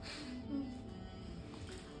the time.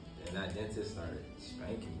 And that dentist started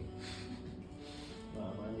spanking me. No,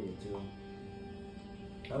 I did too.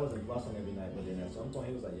 I wasn't flossing every night, but then at some point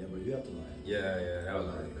he was like, "Yeah, but you have to like." Yeah, that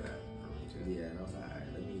was really bad for me too. Yeah, and I was like, "All right,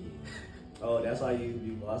 let me." Oh, that's why you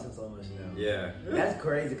be flossing so much now. Yeah. That's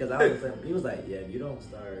crazy because I was saying, he was like, "Yeah, if you don't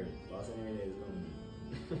start flossing every day, it's gonna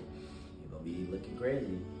you're gonna be looking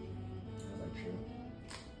crazy." I was like, "True."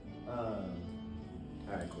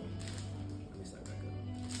 All right, cool. Let me start back up.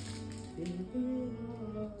 All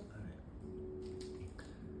right.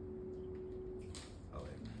 Oh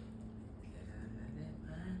wait.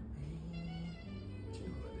 You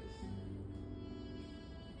know what it is.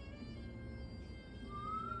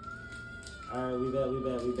 Alright,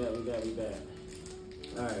 we back.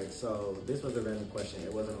 Alright, so this was a random question.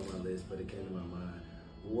 It wasn't on my list, but it came to my mind.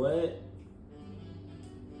 What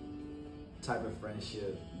type of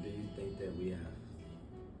friendship do you think that we have?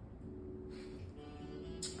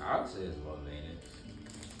 I would say it's low maintenance.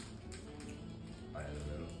 Right in the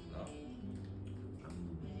middle.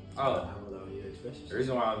 No. I'm allowing you to express The yourself.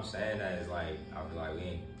 reason why I'm saying that is like I feel like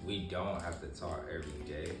we don't have to talk every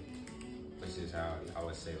day, which is how I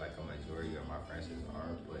would say like a majority of my friendships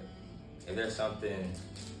are. But if there's something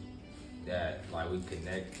that like we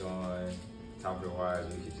connect on, topic wise,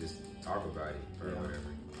 we could just talk about it or whatever.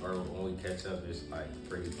 Or when we catch up, it's like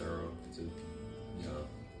pretty thorough too. So.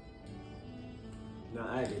 No,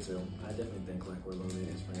 I agree too. I definitely think like we're low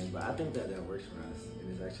maintenance friends, but I think that works for us, and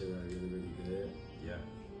it's actually like, really, really good. Yeah.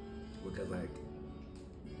 Because like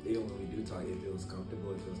even when we do talk, it feels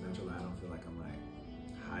comfortable, it feels natural. I don't feel like I'm like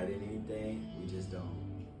hiding anything. We just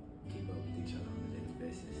don't keep up with each other on a daily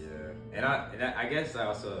basis. Yeah, and I guess I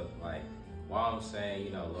also like while I'm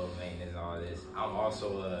saying low maintenance and all this, I'm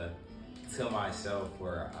also to myself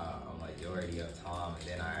for a majority of time, and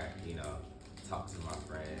then I talk to my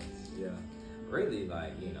friends. Yeah. Really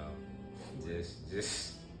like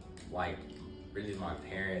just like really my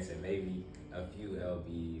parents and maybe a few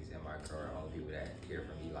LBs and my girl are only people that hear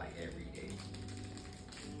from me like every day.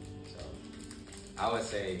 So I would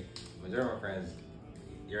say majority of my friends,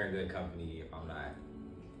 you're in good company if I'm not,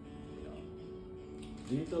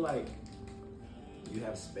 Do you feel like you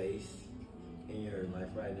have space in your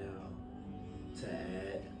life right now to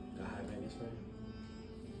add a high maintenance friend?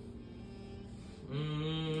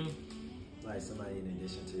 Like somebody in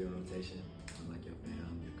addition to your rotation, like your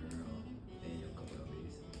fam, your girl, and your couple of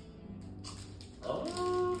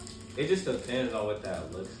these. It just depends on what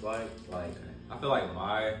that looks like. Like I feel like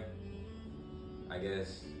my, I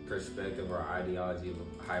guess, perspective or ideology of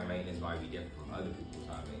high maintenance might be different from other people's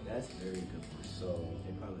high maintenance. That's a very good point. So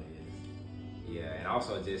it probably is. Yeah, and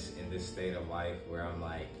also just in this state of life where I'm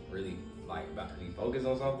like really like about to be focused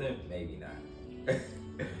on something, maybe not.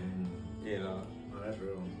 Oh, that's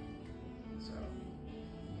real. So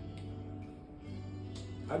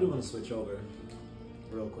I do want to switch over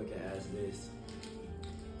real quick and ask this.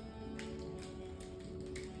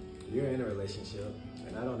 You're in a relationship,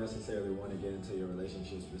 and I don't necessarily want to get into your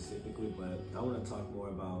relationship specifically, but I want to talk more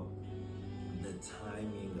about the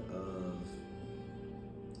timing of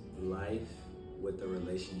life with the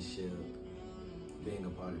relationship being a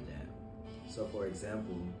part of that. So for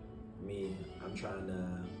example, me, I'm trying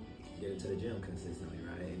to get into the gym consistently,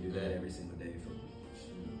 right? And do that every single day for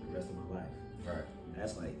the rest of my life. right.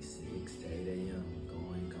 That's like 6 to 8 a.m.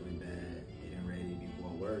 going, coming back, getting ready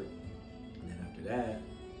before work. And then after that,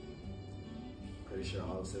 pretty sure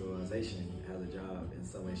all of civilization has a job in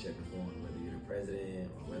some way, shape, or form, whether you're the president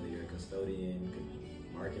or whether you're a custodian,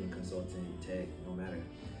 marketing consultant, tech, no matter.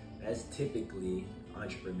 That's typically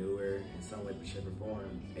entrepreneur in some way, shape, or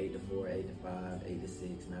form, 8 to 4, 8 to 5, 8 to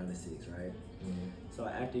 6, 9 to 6, right? So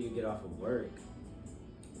after you get off of work,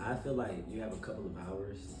 I feel like you have a couple of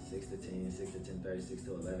hours, 6 to 10, 6 to 10:30, 6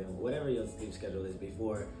 to 11, whatever your sleep schedule is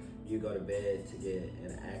before you go to bed to get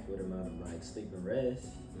an adequate amount of like sleep and rest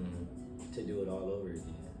to do it all over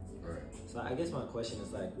again. Right. So I guess my question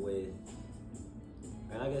is like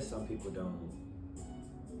and I guess some people don't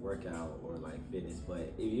work out or like fitness,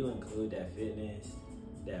 but if you include that fitness,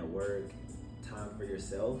 that work, time for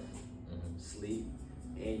yourself, sleep,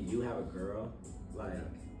 and you have a girl, like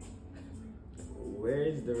where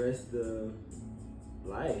is the rest of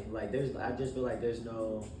life? Like, I just feel like there's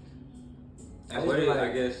no. And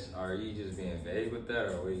I guess, are you just being vague with that,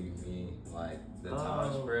 or what do you mean, like the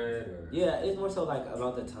time spread? Or? Yeah, it's more so like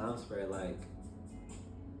about the time spread. Like,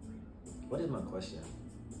 what is my question?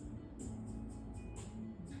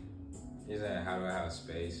 You're saying, how do I have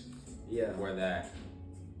space? For that,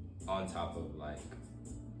 on top of like.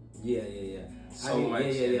 Yeah. So much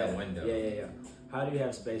in the window. Yeah. How do you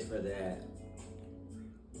have space for that?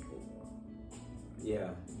 Yeah.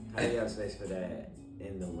 How do you have space for that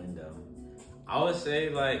in the window? I would say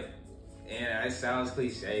like, and it sounds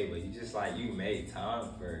cliche, but you just like, you made time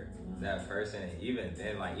for that person. And even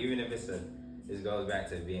then, like, even if this goes back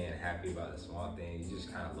to being happy about the small things, you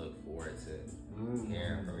just kind of look forward to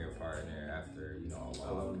hearing from your partner after,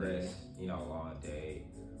 a long day, a long day,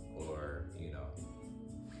 or,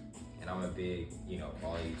 and I'm a big,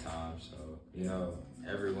 quality time. So,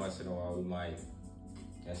 every once in a while we might,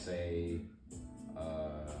 let's say,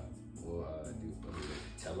 we'll do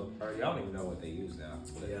teleparty. I don't even know what they use now.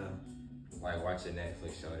 But like watch a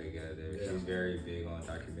Netflix show together. Yeah. She's very big on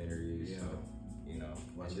documentaries. Yeah. So,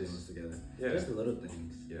 watch things together. Yeah. Just the little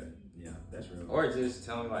things. Yeah. Yeah, that's real. Or just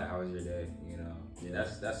tell me like, how was your day?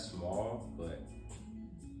 That's small, but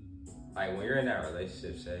like when you're in that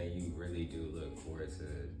relationship setting, you really do look forward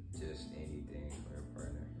to just anything for your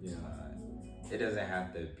partner. It doesn't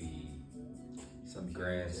have to be some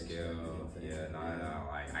grand scale.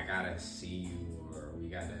 Like I gotta see you, or we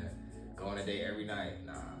gotta go on a date every night.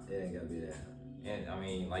 Nah, it ain't gotta be that. And I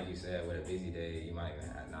mean, like you said, with a busy day, you might even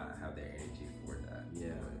not have the energy for that.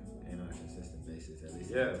 Yeah, and on a consistent basis, at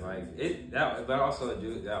least. Yeah, like it. That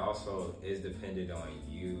also is dependent on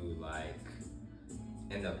you, like,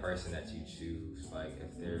 and the person that you choose. Like,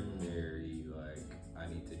 if they're very like, I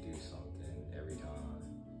need to do something every time,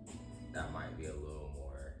 that might be a little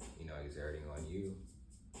more, exerting on you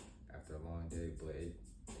after a long day. But it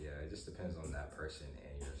just depends on that person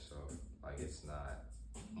and yourself. Like, it's not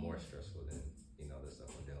more stressful than, the stuff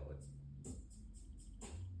I'm dealing with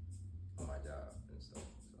on my job and stuff.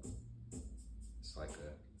 So it's like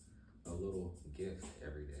a little gift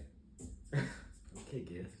every day. Okay,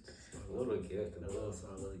 gift. A little gift. A little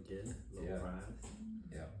solid gift. A little prize.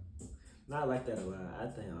 Yeah. No, I like that a lot. I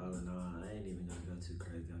think all in all, I ain't even gonna go too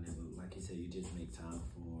crazy on it, but like you said, you just make time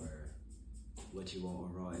for what you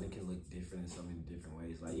want overall, and it can look different in so many different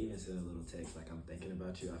ways. Like, even sending a little text like, I'm thinking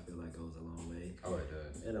about you, I feel like goes a long way. Oh, it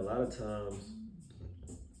does. And a lot of times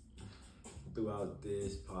throughout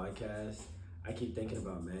this podcast, I keep thinking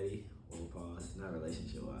about Maddie, or pause, not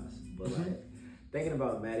relationship wise, but like thinking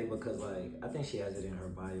about Maddie because like I think she has it in her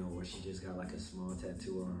bio where she just got like a small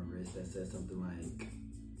tattoo on her wrist that says something like,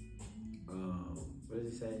 what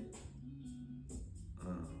does he say?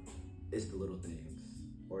 It's the little things,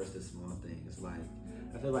 or it's the small things. Like,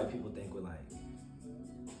 I feel like people think with like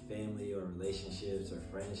family or relationships or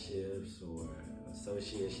friendships or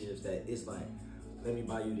associateships that it's like, let me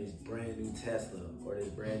buy you this brand new Tesla or this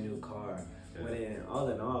brand new car. Yeah. When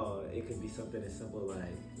in all, it could be something as simple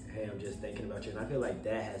like, hey, I'm just thinking about you. And I feel like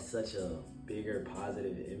that has such a bigger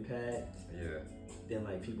positive impact than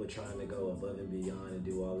like people trying to go above and beyond and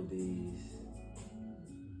do all of these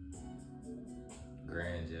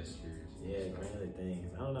grand gestures. Yeah, grand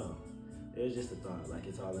things. I don't know. It was just a thought. Like,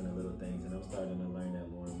 it's all in the little things, and I'm starting to learn that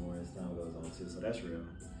more and more as time goes on too. So that's real.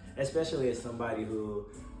 Especially as somebody who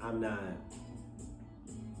I'm not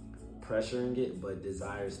pressuring it, but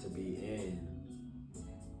desires to be in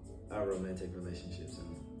a romantic relationship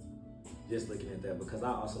soon. Just looking at that, because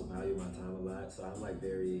I also value my time a lot. So I'm like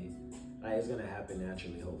very, like, it's gonna happen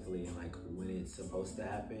naturally, hopefully, and like when it's supposed to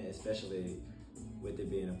happen, especially with it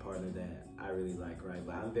being a partner that I really like, right?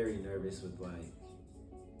 But I'm very nervous with like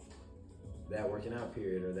that working out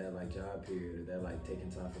period, or that like job period, or that like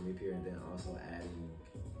taking time for me period, and then also adding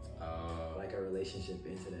like a relationship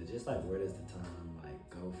into that. Just like, where does the time like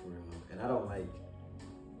go for real? And I don't like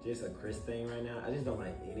just a Chris thing right now. I just don't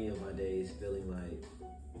like any of my days feeling like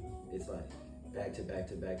it's like back to back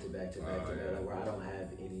to back to back to back to back, like where I don't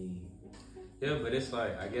have any. Yeah, but it's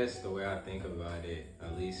like, I guess the way I think about it,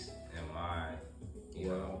 at least in my,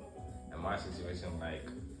 in my situation, like,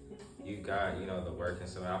 you got, the work and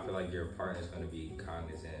stuff. I feel like your partner's going to be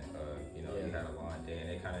cognizant of, you had a long day, and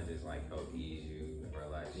they kind of just like help ease you,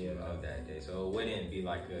 relax you of that day. So it wouldn't be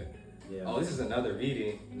like oh, this is another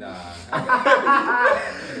meeting. Nah.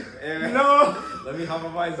 No. Let me hop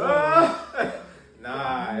on my Zoom.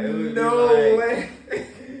 Nah, it would be like... way.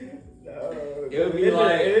 No. It would be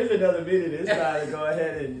like... It is another meeting. It's time to go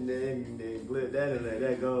ahead and clip that and let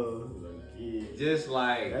that go. Just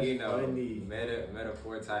like, that's funny.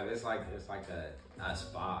 Metaphor type. It's like a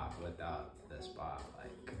spa without the the spot.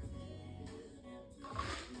 Like,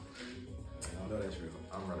 No, that's real.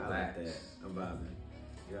 I'm I like relaxed. that. I'm vibing.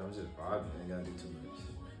 Yeah, I'm just I vibing. ain't gotta do too much.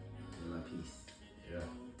 In my peace. Yeah.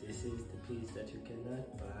 This is the peace that you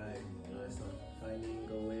cannot buy. You know that song? Finding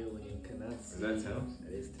a way when you cannot see. Is that Tim's?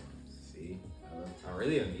 That is Tim's. See, I love Tim. I'm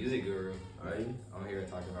really a music guru. Are you? I'm here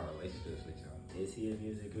talking about relationships with y'all. Is he a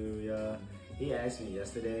music guru, y'all? He asked me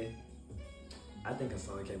yesterday. I think a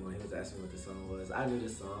song came on. He was asking me what the song was. I knew the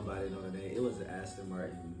song, but I didn't know the name. It was Aston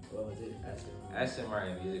Martin. What was it? Aston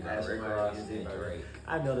Martin music by Aston Rick Martin Ross music and by Drake.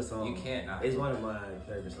 I know the song. You can't not. It's one of my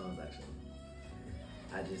favorite songs, actually.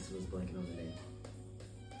 I just was blanking on the name.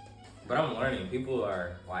 But I'm learning. People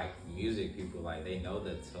are like music people. Like they know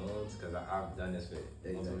the tunes because I've done this with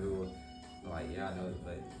multiple people. Like yeah, I know it,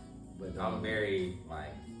 but I'm very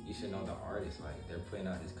like you should know the artist. Like they're putting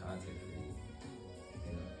out this content for you.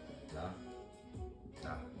 You know, nah.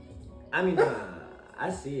 I mean, I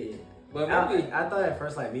see it. But maybe I thought at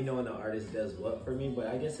first like me knowing the artist does what for me, but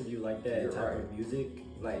I guess if you like that You're type right. of music,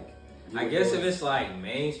 like I guess if it's like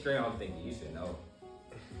mainstream, I'm thinking you should know.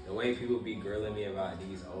 The way people be grilling me about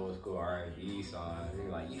these old school R&B songs, they're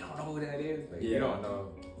like, you don't know who that is, but you don't know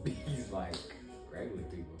these like regular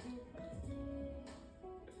people.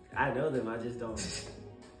 I know them, I just don't.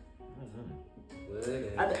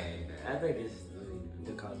 I think it's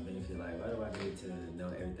the cost benefit. Like, why do I need to know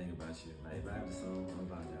everything about you? Like, if I have a song, I'm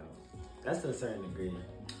vibing out. That's to a certain degree.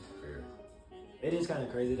 Fair. It is kind of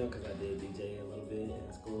crazy though, because I did DJ a little bit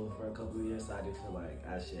in school for a couple of years, so I do feel like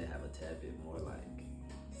I should have a tad bit more like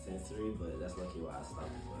sensory, but that's lucky why I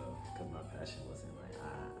stopped as well, because my passion wasn't like,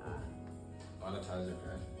 Monetize your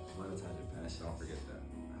passion. monetize your passion. Don't forget that.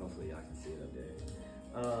 Hopefully y'all can see it up there.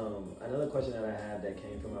 Another question that I have that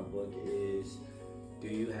came from my book is, do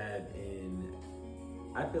you have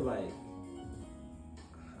I feel like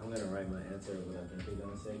I'm gonna write my answer of what I think you're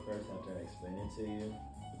gonna say first after I explain it to you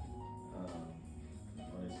on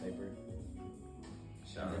this paper.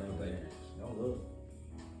 Shout out to the Lakers. Don't look.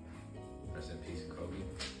 Rest in peace, Kobe.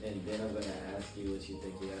 And then I'm gonna ask you what you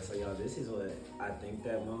think you got. So y'all, this is what I think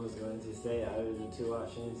that Mo is going to say out of the two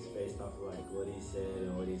options based off of like what he said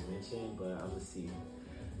and what he's mentioned, but I'm gonna see.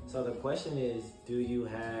 So the question is, do you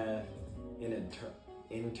have an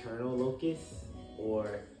internal locus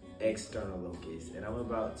or external locus? And I'm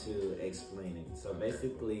about to explain it. So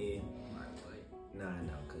basically, I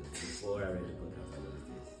know, because before I read the book, I was like, what is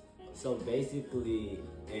this? So basically,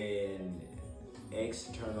 an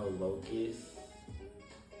external locus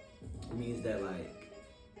means that like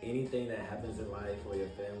anything that happens in life or your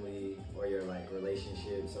family or your like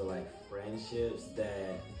relationships or like friendships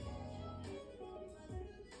that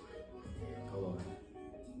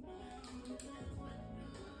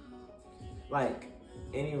like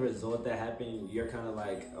any result that happened, you're kind of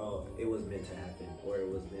like, oh, it was meant to happen, or it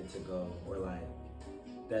was meant to go, or like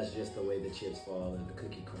that's just the way the chips fall and the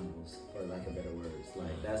cookie crumbles, for lack of better words.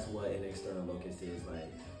 Like that's what an external locus is.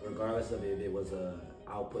 Like regardless of if it was a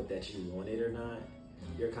output that you wanted or not,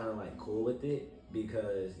 you're kind of like cool with it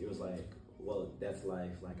because it was like, well, that's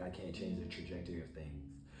life. Like I can't change the trajectory of things.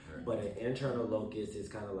 Right. But an internal locus is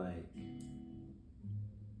kind of like,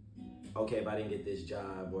 okay, if I didn't get this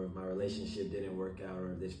job, or if my relationship didn't work out,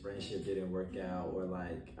 or if this friendship didn't work out, or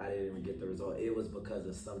like I didn't even get the result, it was because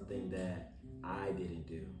of something that I didn't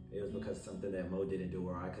do. It was because of something that Mo didn't do,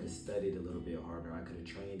 or I could have studied a little bit harder, I could have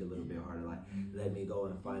trained a little bit harder, like let me go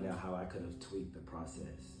and find out how I could have tweaked the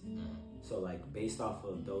process. So like based off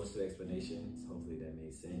of those two explanations, hopefully that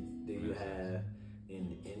made sense. Do you have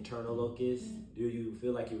an internal locus? Do you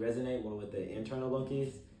feel like you resonate more with the internal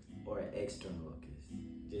locus or external locus?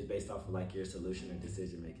 Just based off of like your solution or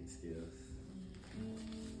decision making skills.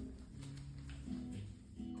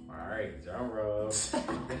 All right, drum roll.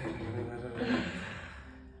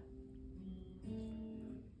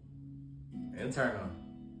 Internal.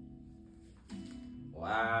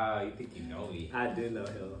 Wow, you think you know me? I do know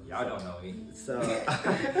him. Y'all don't know me. So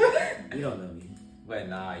you don't know me. But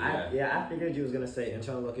nah, yeah. I figured you was gonna say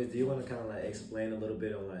internal locus. Do you want to kind of like explain a little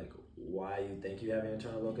bit on like why you think you have an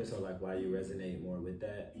internal locus, or like why you resonate more with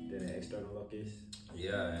that than an external locus?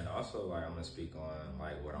 Yeah, and also like I'm gonna speak on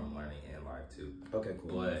like what I'm learning in life too. Okay,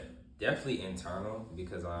 cool. But definitely internal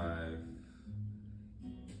because I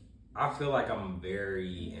feel like I'm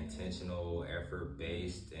very intentional, effort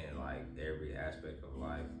based in like every aspect of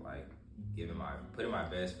life, like putting my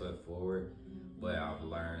best foot forward. But I've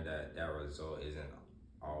learned that result isn't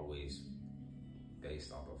always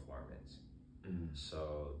based on performance.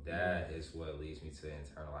 So that is what leads me to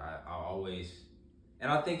internal. I always, and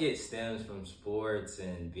I think it stems from sports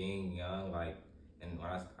and being young. Like, and when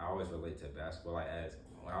I always relate to basketball. Like, as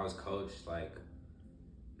when I was coached, like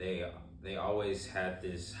they always had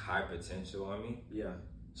this high potential on me. Yeah.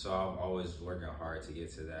 So I'm always working hard to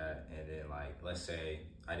get to that. And then, like, let's say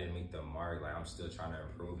I didn't meet the mark, like, I'm still trying to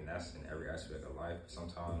improve, and that's in every aspect of life.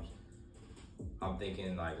 Sometimes I'm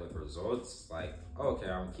thinking, like, with results, like, okay,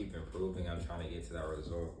 I'm keep improving, I'm trying to get to that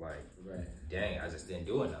result. Like, Right. dang, I just didn't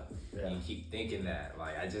do enough. Yeah. You keep thinking that,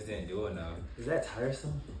 like, I just didn't do enough. Is that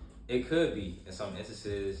tiresome? It could be in some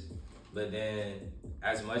instances, but then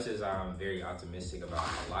as much as I'm very optimistic about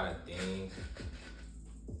a lot of things,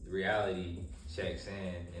 reality checks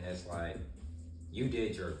in, and it's like, you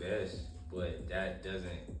did your best, but that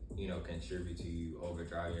doesn't, contribute to you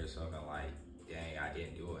overdriving yourself and like, dang, I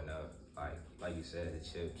didn't do enough. Like you said, the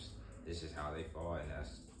chips, this is how they fall, and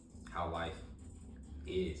that's how life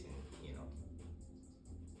is. And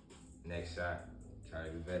next shot, try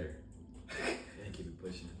to be better. And keep it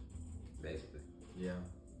pushing. Basically. Yeah.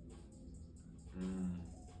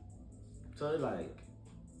 So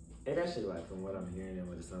it actually, like, from what I'm hearing and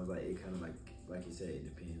what it sounds like, it kind of like you said, it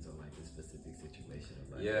depends on like the specific situation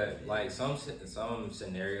of like. Yeah, like some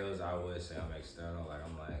scenarios I would say I'm external. Like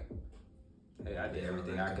I'm like, hey, I did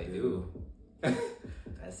everything I could do.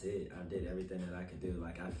 That's it. I did everything that I could do.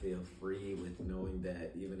 Like, I feel free with knowing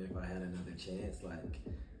that even if I had another chance, like,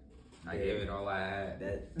 I gave it all I had.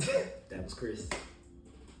 That was Chris.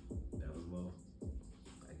 That was Mo.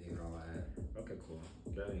 I gave it all I had. Okay, cool.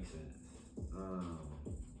 That makes sense. All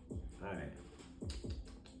right.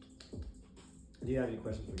 Do you have any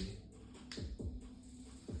questions for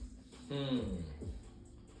me?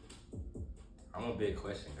 I'm a big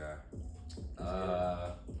question guy.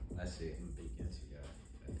 Let's see. I'm a big answer guy.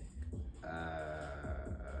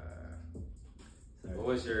 What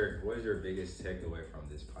was your biggest takeaway from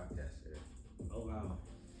this podcast today? Oh wow.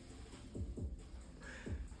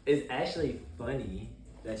 It's actually funny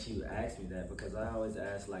that you asked me that, because I always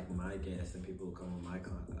ask like my guests and people who come on my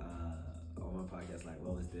podcast, like,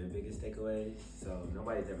 what was their biggest takeaways? So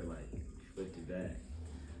nobody's ever like flipped it back.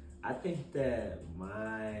 I think that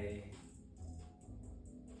my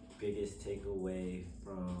biggest takeaway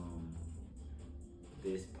from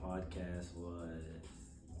this podcast was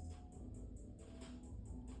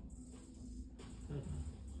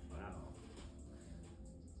wow,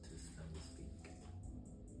 just let me speak.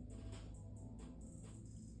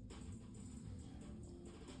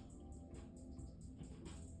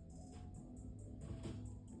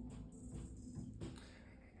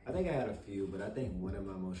 I think I had a few, but I think one of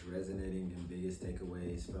my most resonating and biggest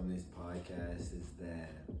takeaways from this podcast is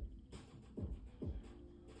that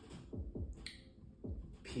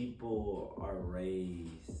people are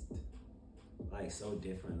raised like so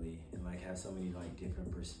differently and like have so many like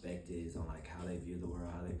different perspectives on like how they view the world,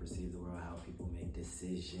 how they perceive the world, how people make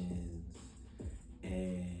decisions,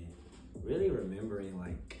 and really remembering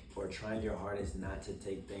like, or trying your hardest not to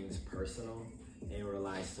take things personal and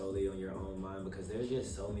rely solely on your own mind, because there's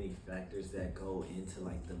just so many factors that go into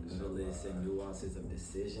like the littlest and nuances of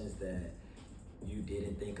decisions that you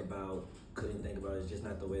didn't think about, couldn't think about. It's just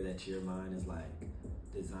not the way that your mind is like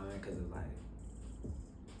designed, because of like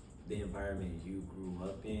the environment you grew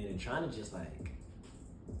up in, and trying to just like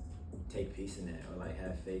take peace in that, or like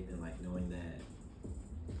have faith in like knowing that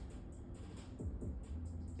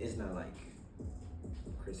it's not like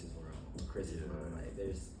Chris's world, Chris's mind. Like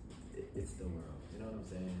it's the world. You know what I'm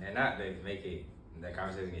saying? And not to make it that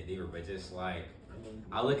conversation get deeper, but just like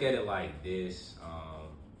I look at it like this.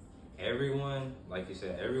 Everyone, like you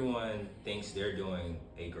said, everyone thinks they're doing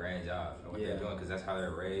a grand job at what they're doing, because that's how they're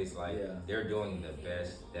raised. Like they're doing the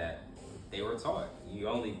best that they were taught. You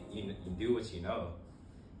do what you know,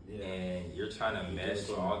 and you're trying to mesh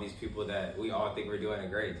with all these people that we all think we're doing a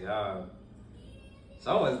great job.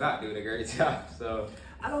 Someone's not doing a great job, so.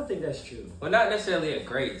 I don't think that's true. Well, not necessarily a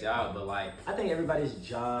great job, but like. I think everybody's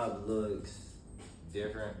job looks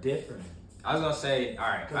different. I was gonna say, all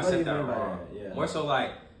right, I said that wrong. Yeah. More so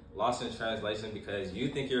like lost in translation, because you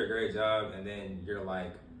think you're a great job, and then you're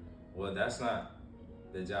like, well, that's not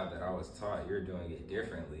the job that I was taught. You're doing it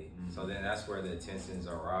differently. Mm-hmm. So then that's where the tensions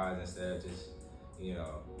arise, instead of just,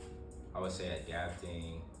 I would say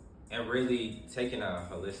adapting and really taking a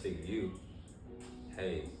holistic view.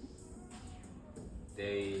 Hey,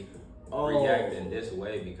 they react in this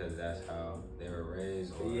way because that's how they were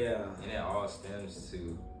raised. And it all stems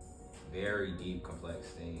to very deep, complex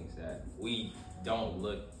things that we don't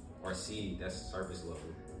look or see. That's surface level.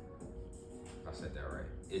 If I said that right.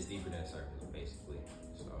 It's deeper than surface, basically.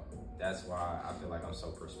 So that's why I feel like I'm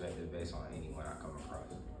so perspective based on anyone I come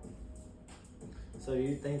across. So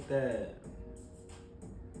you think that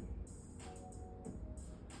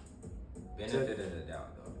benefit of the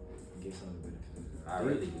doubt, though? Give some of the benefit of the doubt. I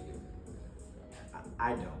really do give it.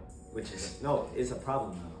 I don't. which is it's a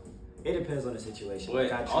problem though. It depends on the situation.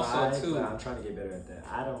 But like I also try, too, but I'm trying to get better at that.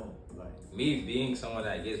 I don't like me being someone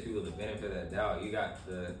that gives people the benefit of the doubt. You got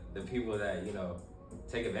the people that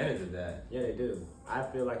take advantage of that. Yeah, they do. I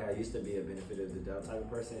feel like I used to be a benefit of the doubt type of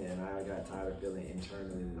person, and I got tired of feeling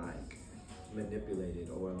internally like manipulated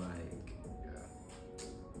or like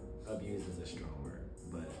abused is a strong word,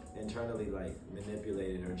 but internally like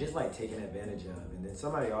manipulated or just like taken advantage of. And then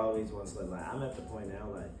somebody always wants to like I'm at the point now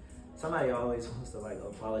like somebody always wants to like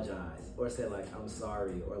apologize or say like I'm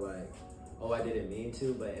sorry or like oh I didn't mean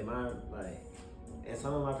to, but am I like in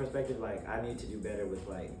some of my perspective like I need to do better with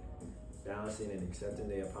like balancing and accepting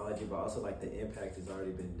the apology, but also like the impact has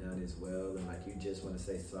already been done as well, and like you just want to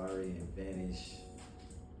say sorry and vanish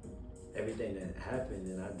everything that happened,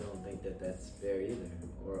 and I don't think that that's fair either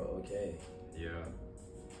or okay. Yeah.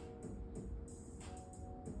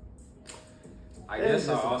 I guess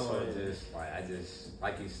I also just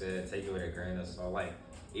like you said, take it with a grain of salt. Like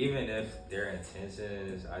even if their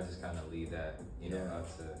intentions, I just kind of leave that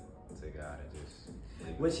up to God and just.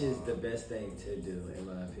 Which is the best thing to do in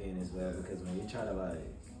my opinion as well, because when you try to like,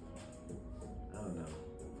 I don't know,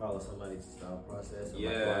 follow somebody's thought process.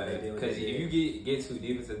 Because if you get too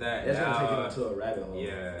deep into that, that's gonna take you into a rabbit hole.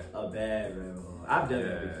 Yeah, a bad rabbit hole. I've done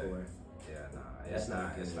that before. Yeah, it's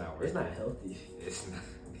not worth it's not it. healthy. It's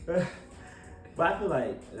not. But I feel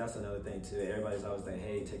like that's another thing too. Everybody's always like,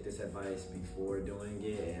 hey, take this advice before doing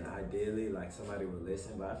it, and ideally like somebody would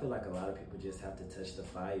listen. But I feel like a lot of people just have to touch the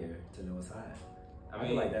fire to know it's hot. I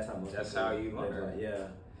feel like that's how most that's people how you learn. Like, yeah.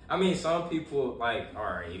 I mean, some people like, all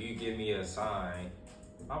right, if you give me a sign,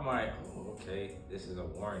 I'm like, oh, okay, this is a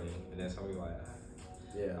warning, and then somebody like,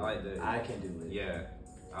 I can do it. Yeah,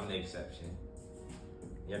 I'm the exception.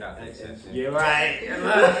 You're not the exception. You're right.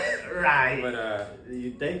 Right. But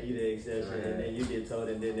you think you're the exception, and then you get told,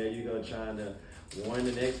 and then there you go trying to warn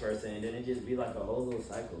the next person, and then it just be like a whole little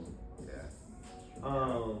cycle. Yeah.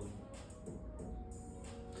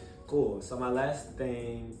 Cool. So my last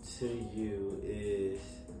thing to you is,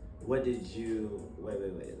 what did you? Wait.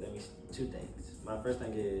 Let me. Two things. My first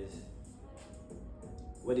thing is,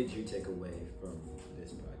 what did you take away from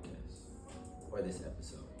this podcast or this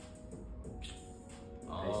episode? Based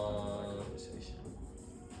off of our conversation,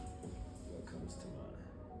 what comes to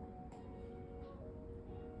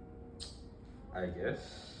mind? I guess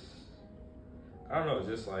I don't know.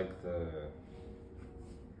 Just like nothing.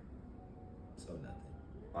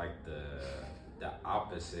 Like the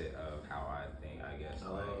opposite of how I think. I guess.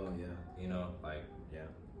 Oh yeah. Yeah.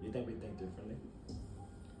 You think we think differently?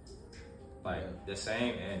 Like the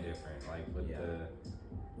same and different. Like with the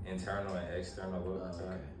internal and external look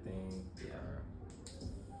thing. Yeah.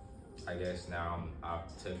 I guess now I've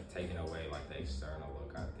taken away like the external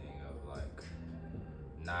look I think of like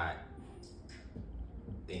not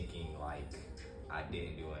thinking like I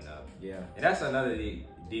didn't do enough. Yeah. And that's another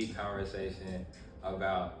deep conversation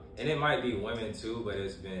about, and it might be women too, but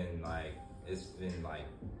it's been like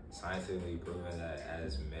scientifically proven that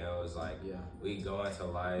as males, like we go into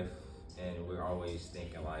life and we're always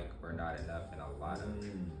thinking like we're not enough in a lot of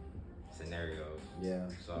scenarios. Yeah.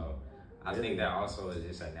 So I think that also is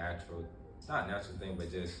just a not natural thing,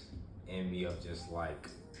 but just in me of just like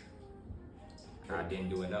I didn't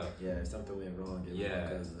do enough. Yeah, if something went wrong, it was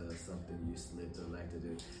because of something you slipped or lacked to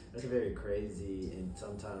do. That's very crazy, and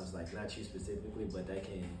sometimes like not you specifically, but that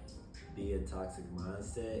can be a toxic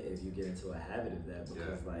mindset if you get into a habit of that,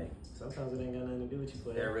 because like sometimes it ain't got nothing to do with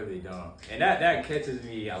you. It really don't, and that catches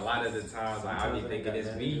me a lot of the times. Like I be thinking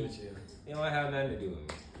it's me. It don't have nothing to do with me.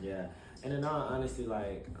 Yeah, and in all honesty,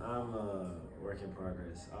 like I'm a work in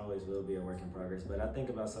progress. I always will be a work in progress. But I think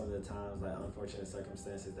about some of the times, like unfortunate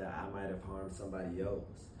circumstances that I might have harmed somebody else,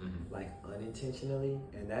 like unintentionally,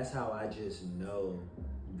 and that's how I just know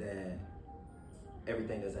that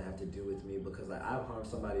everything doesn't have to do with me, because like I've harmed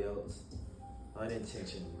somebody else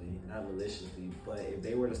unintentionally, not maliciously, but if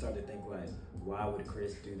they were to start to think like, why would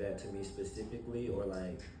Chris do that to me specifically, or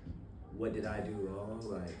like, what did I do wrong?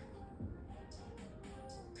 Like,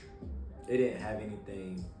 it didn't have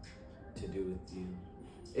anything to do with you.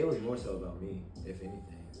 It was more so about me, if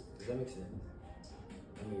anything. Does that make sense?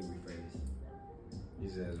 Let me rephrase. You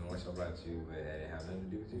said it's more so about you, but it didn't have nothing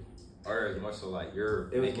to do with you? Or it's more so like you're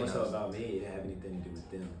It was more so about me, it didn't have anything to do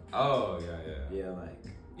with them. Oh, yeah. Yeah, like...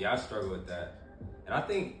 Yeah, I struggle with that. And I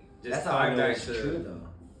think just that's how I know it's true, though.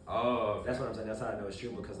 Oh, okay. That's what I'm saying. That's how I know it's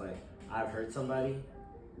true, because like I've hurt somebody,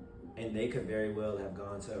 and they could very well have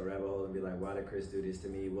gone to a rabbit hole and be like, "Why did Chris do this to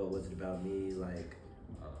me? What was it about me? Like,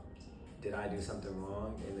 did I do something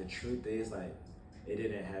wrong?" And the truth is, like, it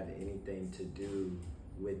didn't have anything to do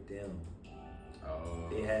with them.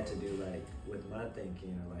 it had to do like with my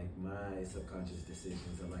thinking or like my subconscious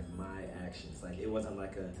decisions or like my actions. Like it wasn't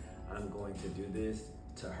like I'm going to do this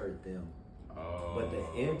to hurt them. But the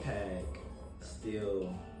impact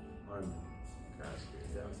still on them. Gotcha.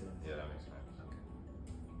 Does that make sense? Yeah, that makes sense. Okay.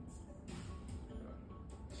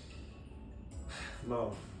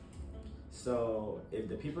 Mo, so if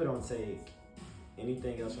the people don't take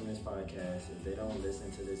anything else from this podcast, if they don't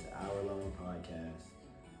listen to this hour-long podcast,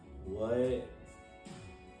 what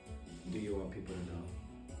do you want people to know?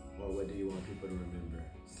 Or what do you want people to remember,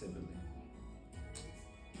 simply?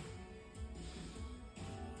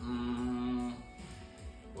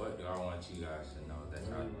 What do I want you guys to know that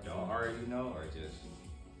y'all don't already know, or just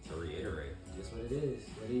to reiterate? Just what it is.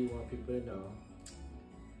 What do you want people to know?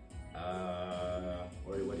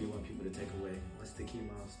 Or what do you want people to take away? What's the key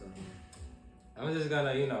milestone here? I'm just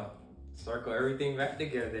gonna, circle everything back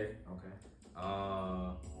together. Okay.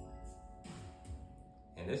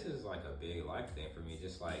 And this is like a big life thing for me,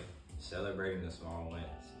 just like celebrating the small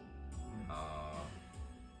wins.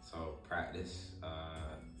 So practice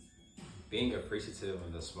being appreciative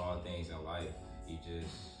of the small things in life. You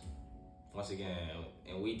just, once again,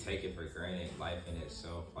 and we take it for granted, life in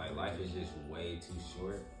itself. Like life is just way too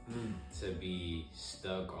short to be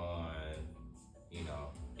stuck on,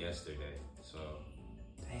 yesterday. So,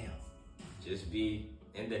 damn. Just be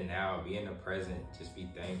in the now, be in the present, just be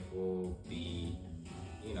thankful, be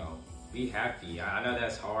happy. I know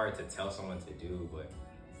that's hard to tell someone to do, but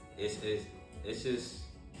it's just,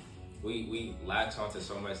 we latch onto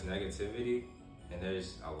so much negativity, and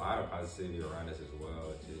there's a lot of positivity around us as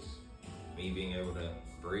well. It's just me being able to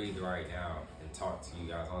breathe right now and talk to you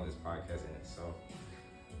guys on this podcast in itself.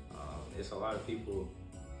 It's a lot of people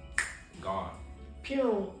gone.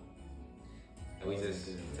 Pew! And we just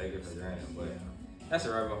take it for granted, but that's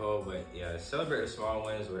a rabbit hole. But yeah, celebrate the small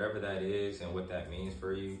wins, whatever that is and what that means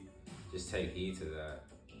for you. Just take heed to that.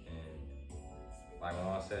 And like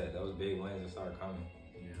Mom said, those big wins will start coming.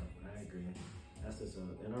 Yeah, I agree. That's just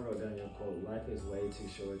and I wrote down your quote, life is way too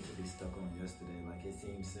short to be stuck on yesterday. Like it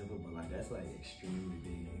seems simple, but like that's like extremely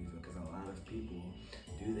big because a lot of people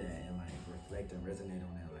do that and like reflect and resonate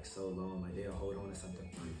on that like so long. Like they'll hold on to something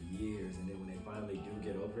for years, and then when they finally do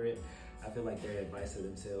get over it, I feel like their advice to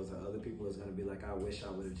themselves or other people is gonna be like, I wish I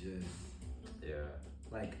would have just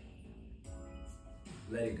like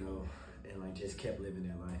let it go and like just kept living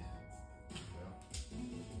their life. Yeah.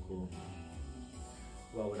 Cool.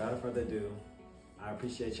 Well, without further ado, I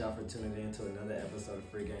appreciate y'all for tuning in to another episode of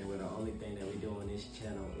Free Game, where the only thing that we do on this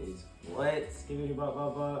channel is what? Skibbity bop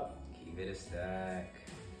bop bop. Keep it a stack.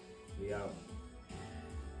 We out.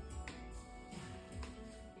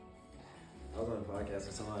 I was on a podcast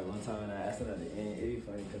with somebody one time and I asked them at the end. It'd be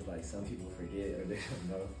funny because like some people forget or they don't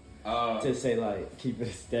know to say like keep it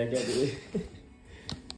a stack at the end.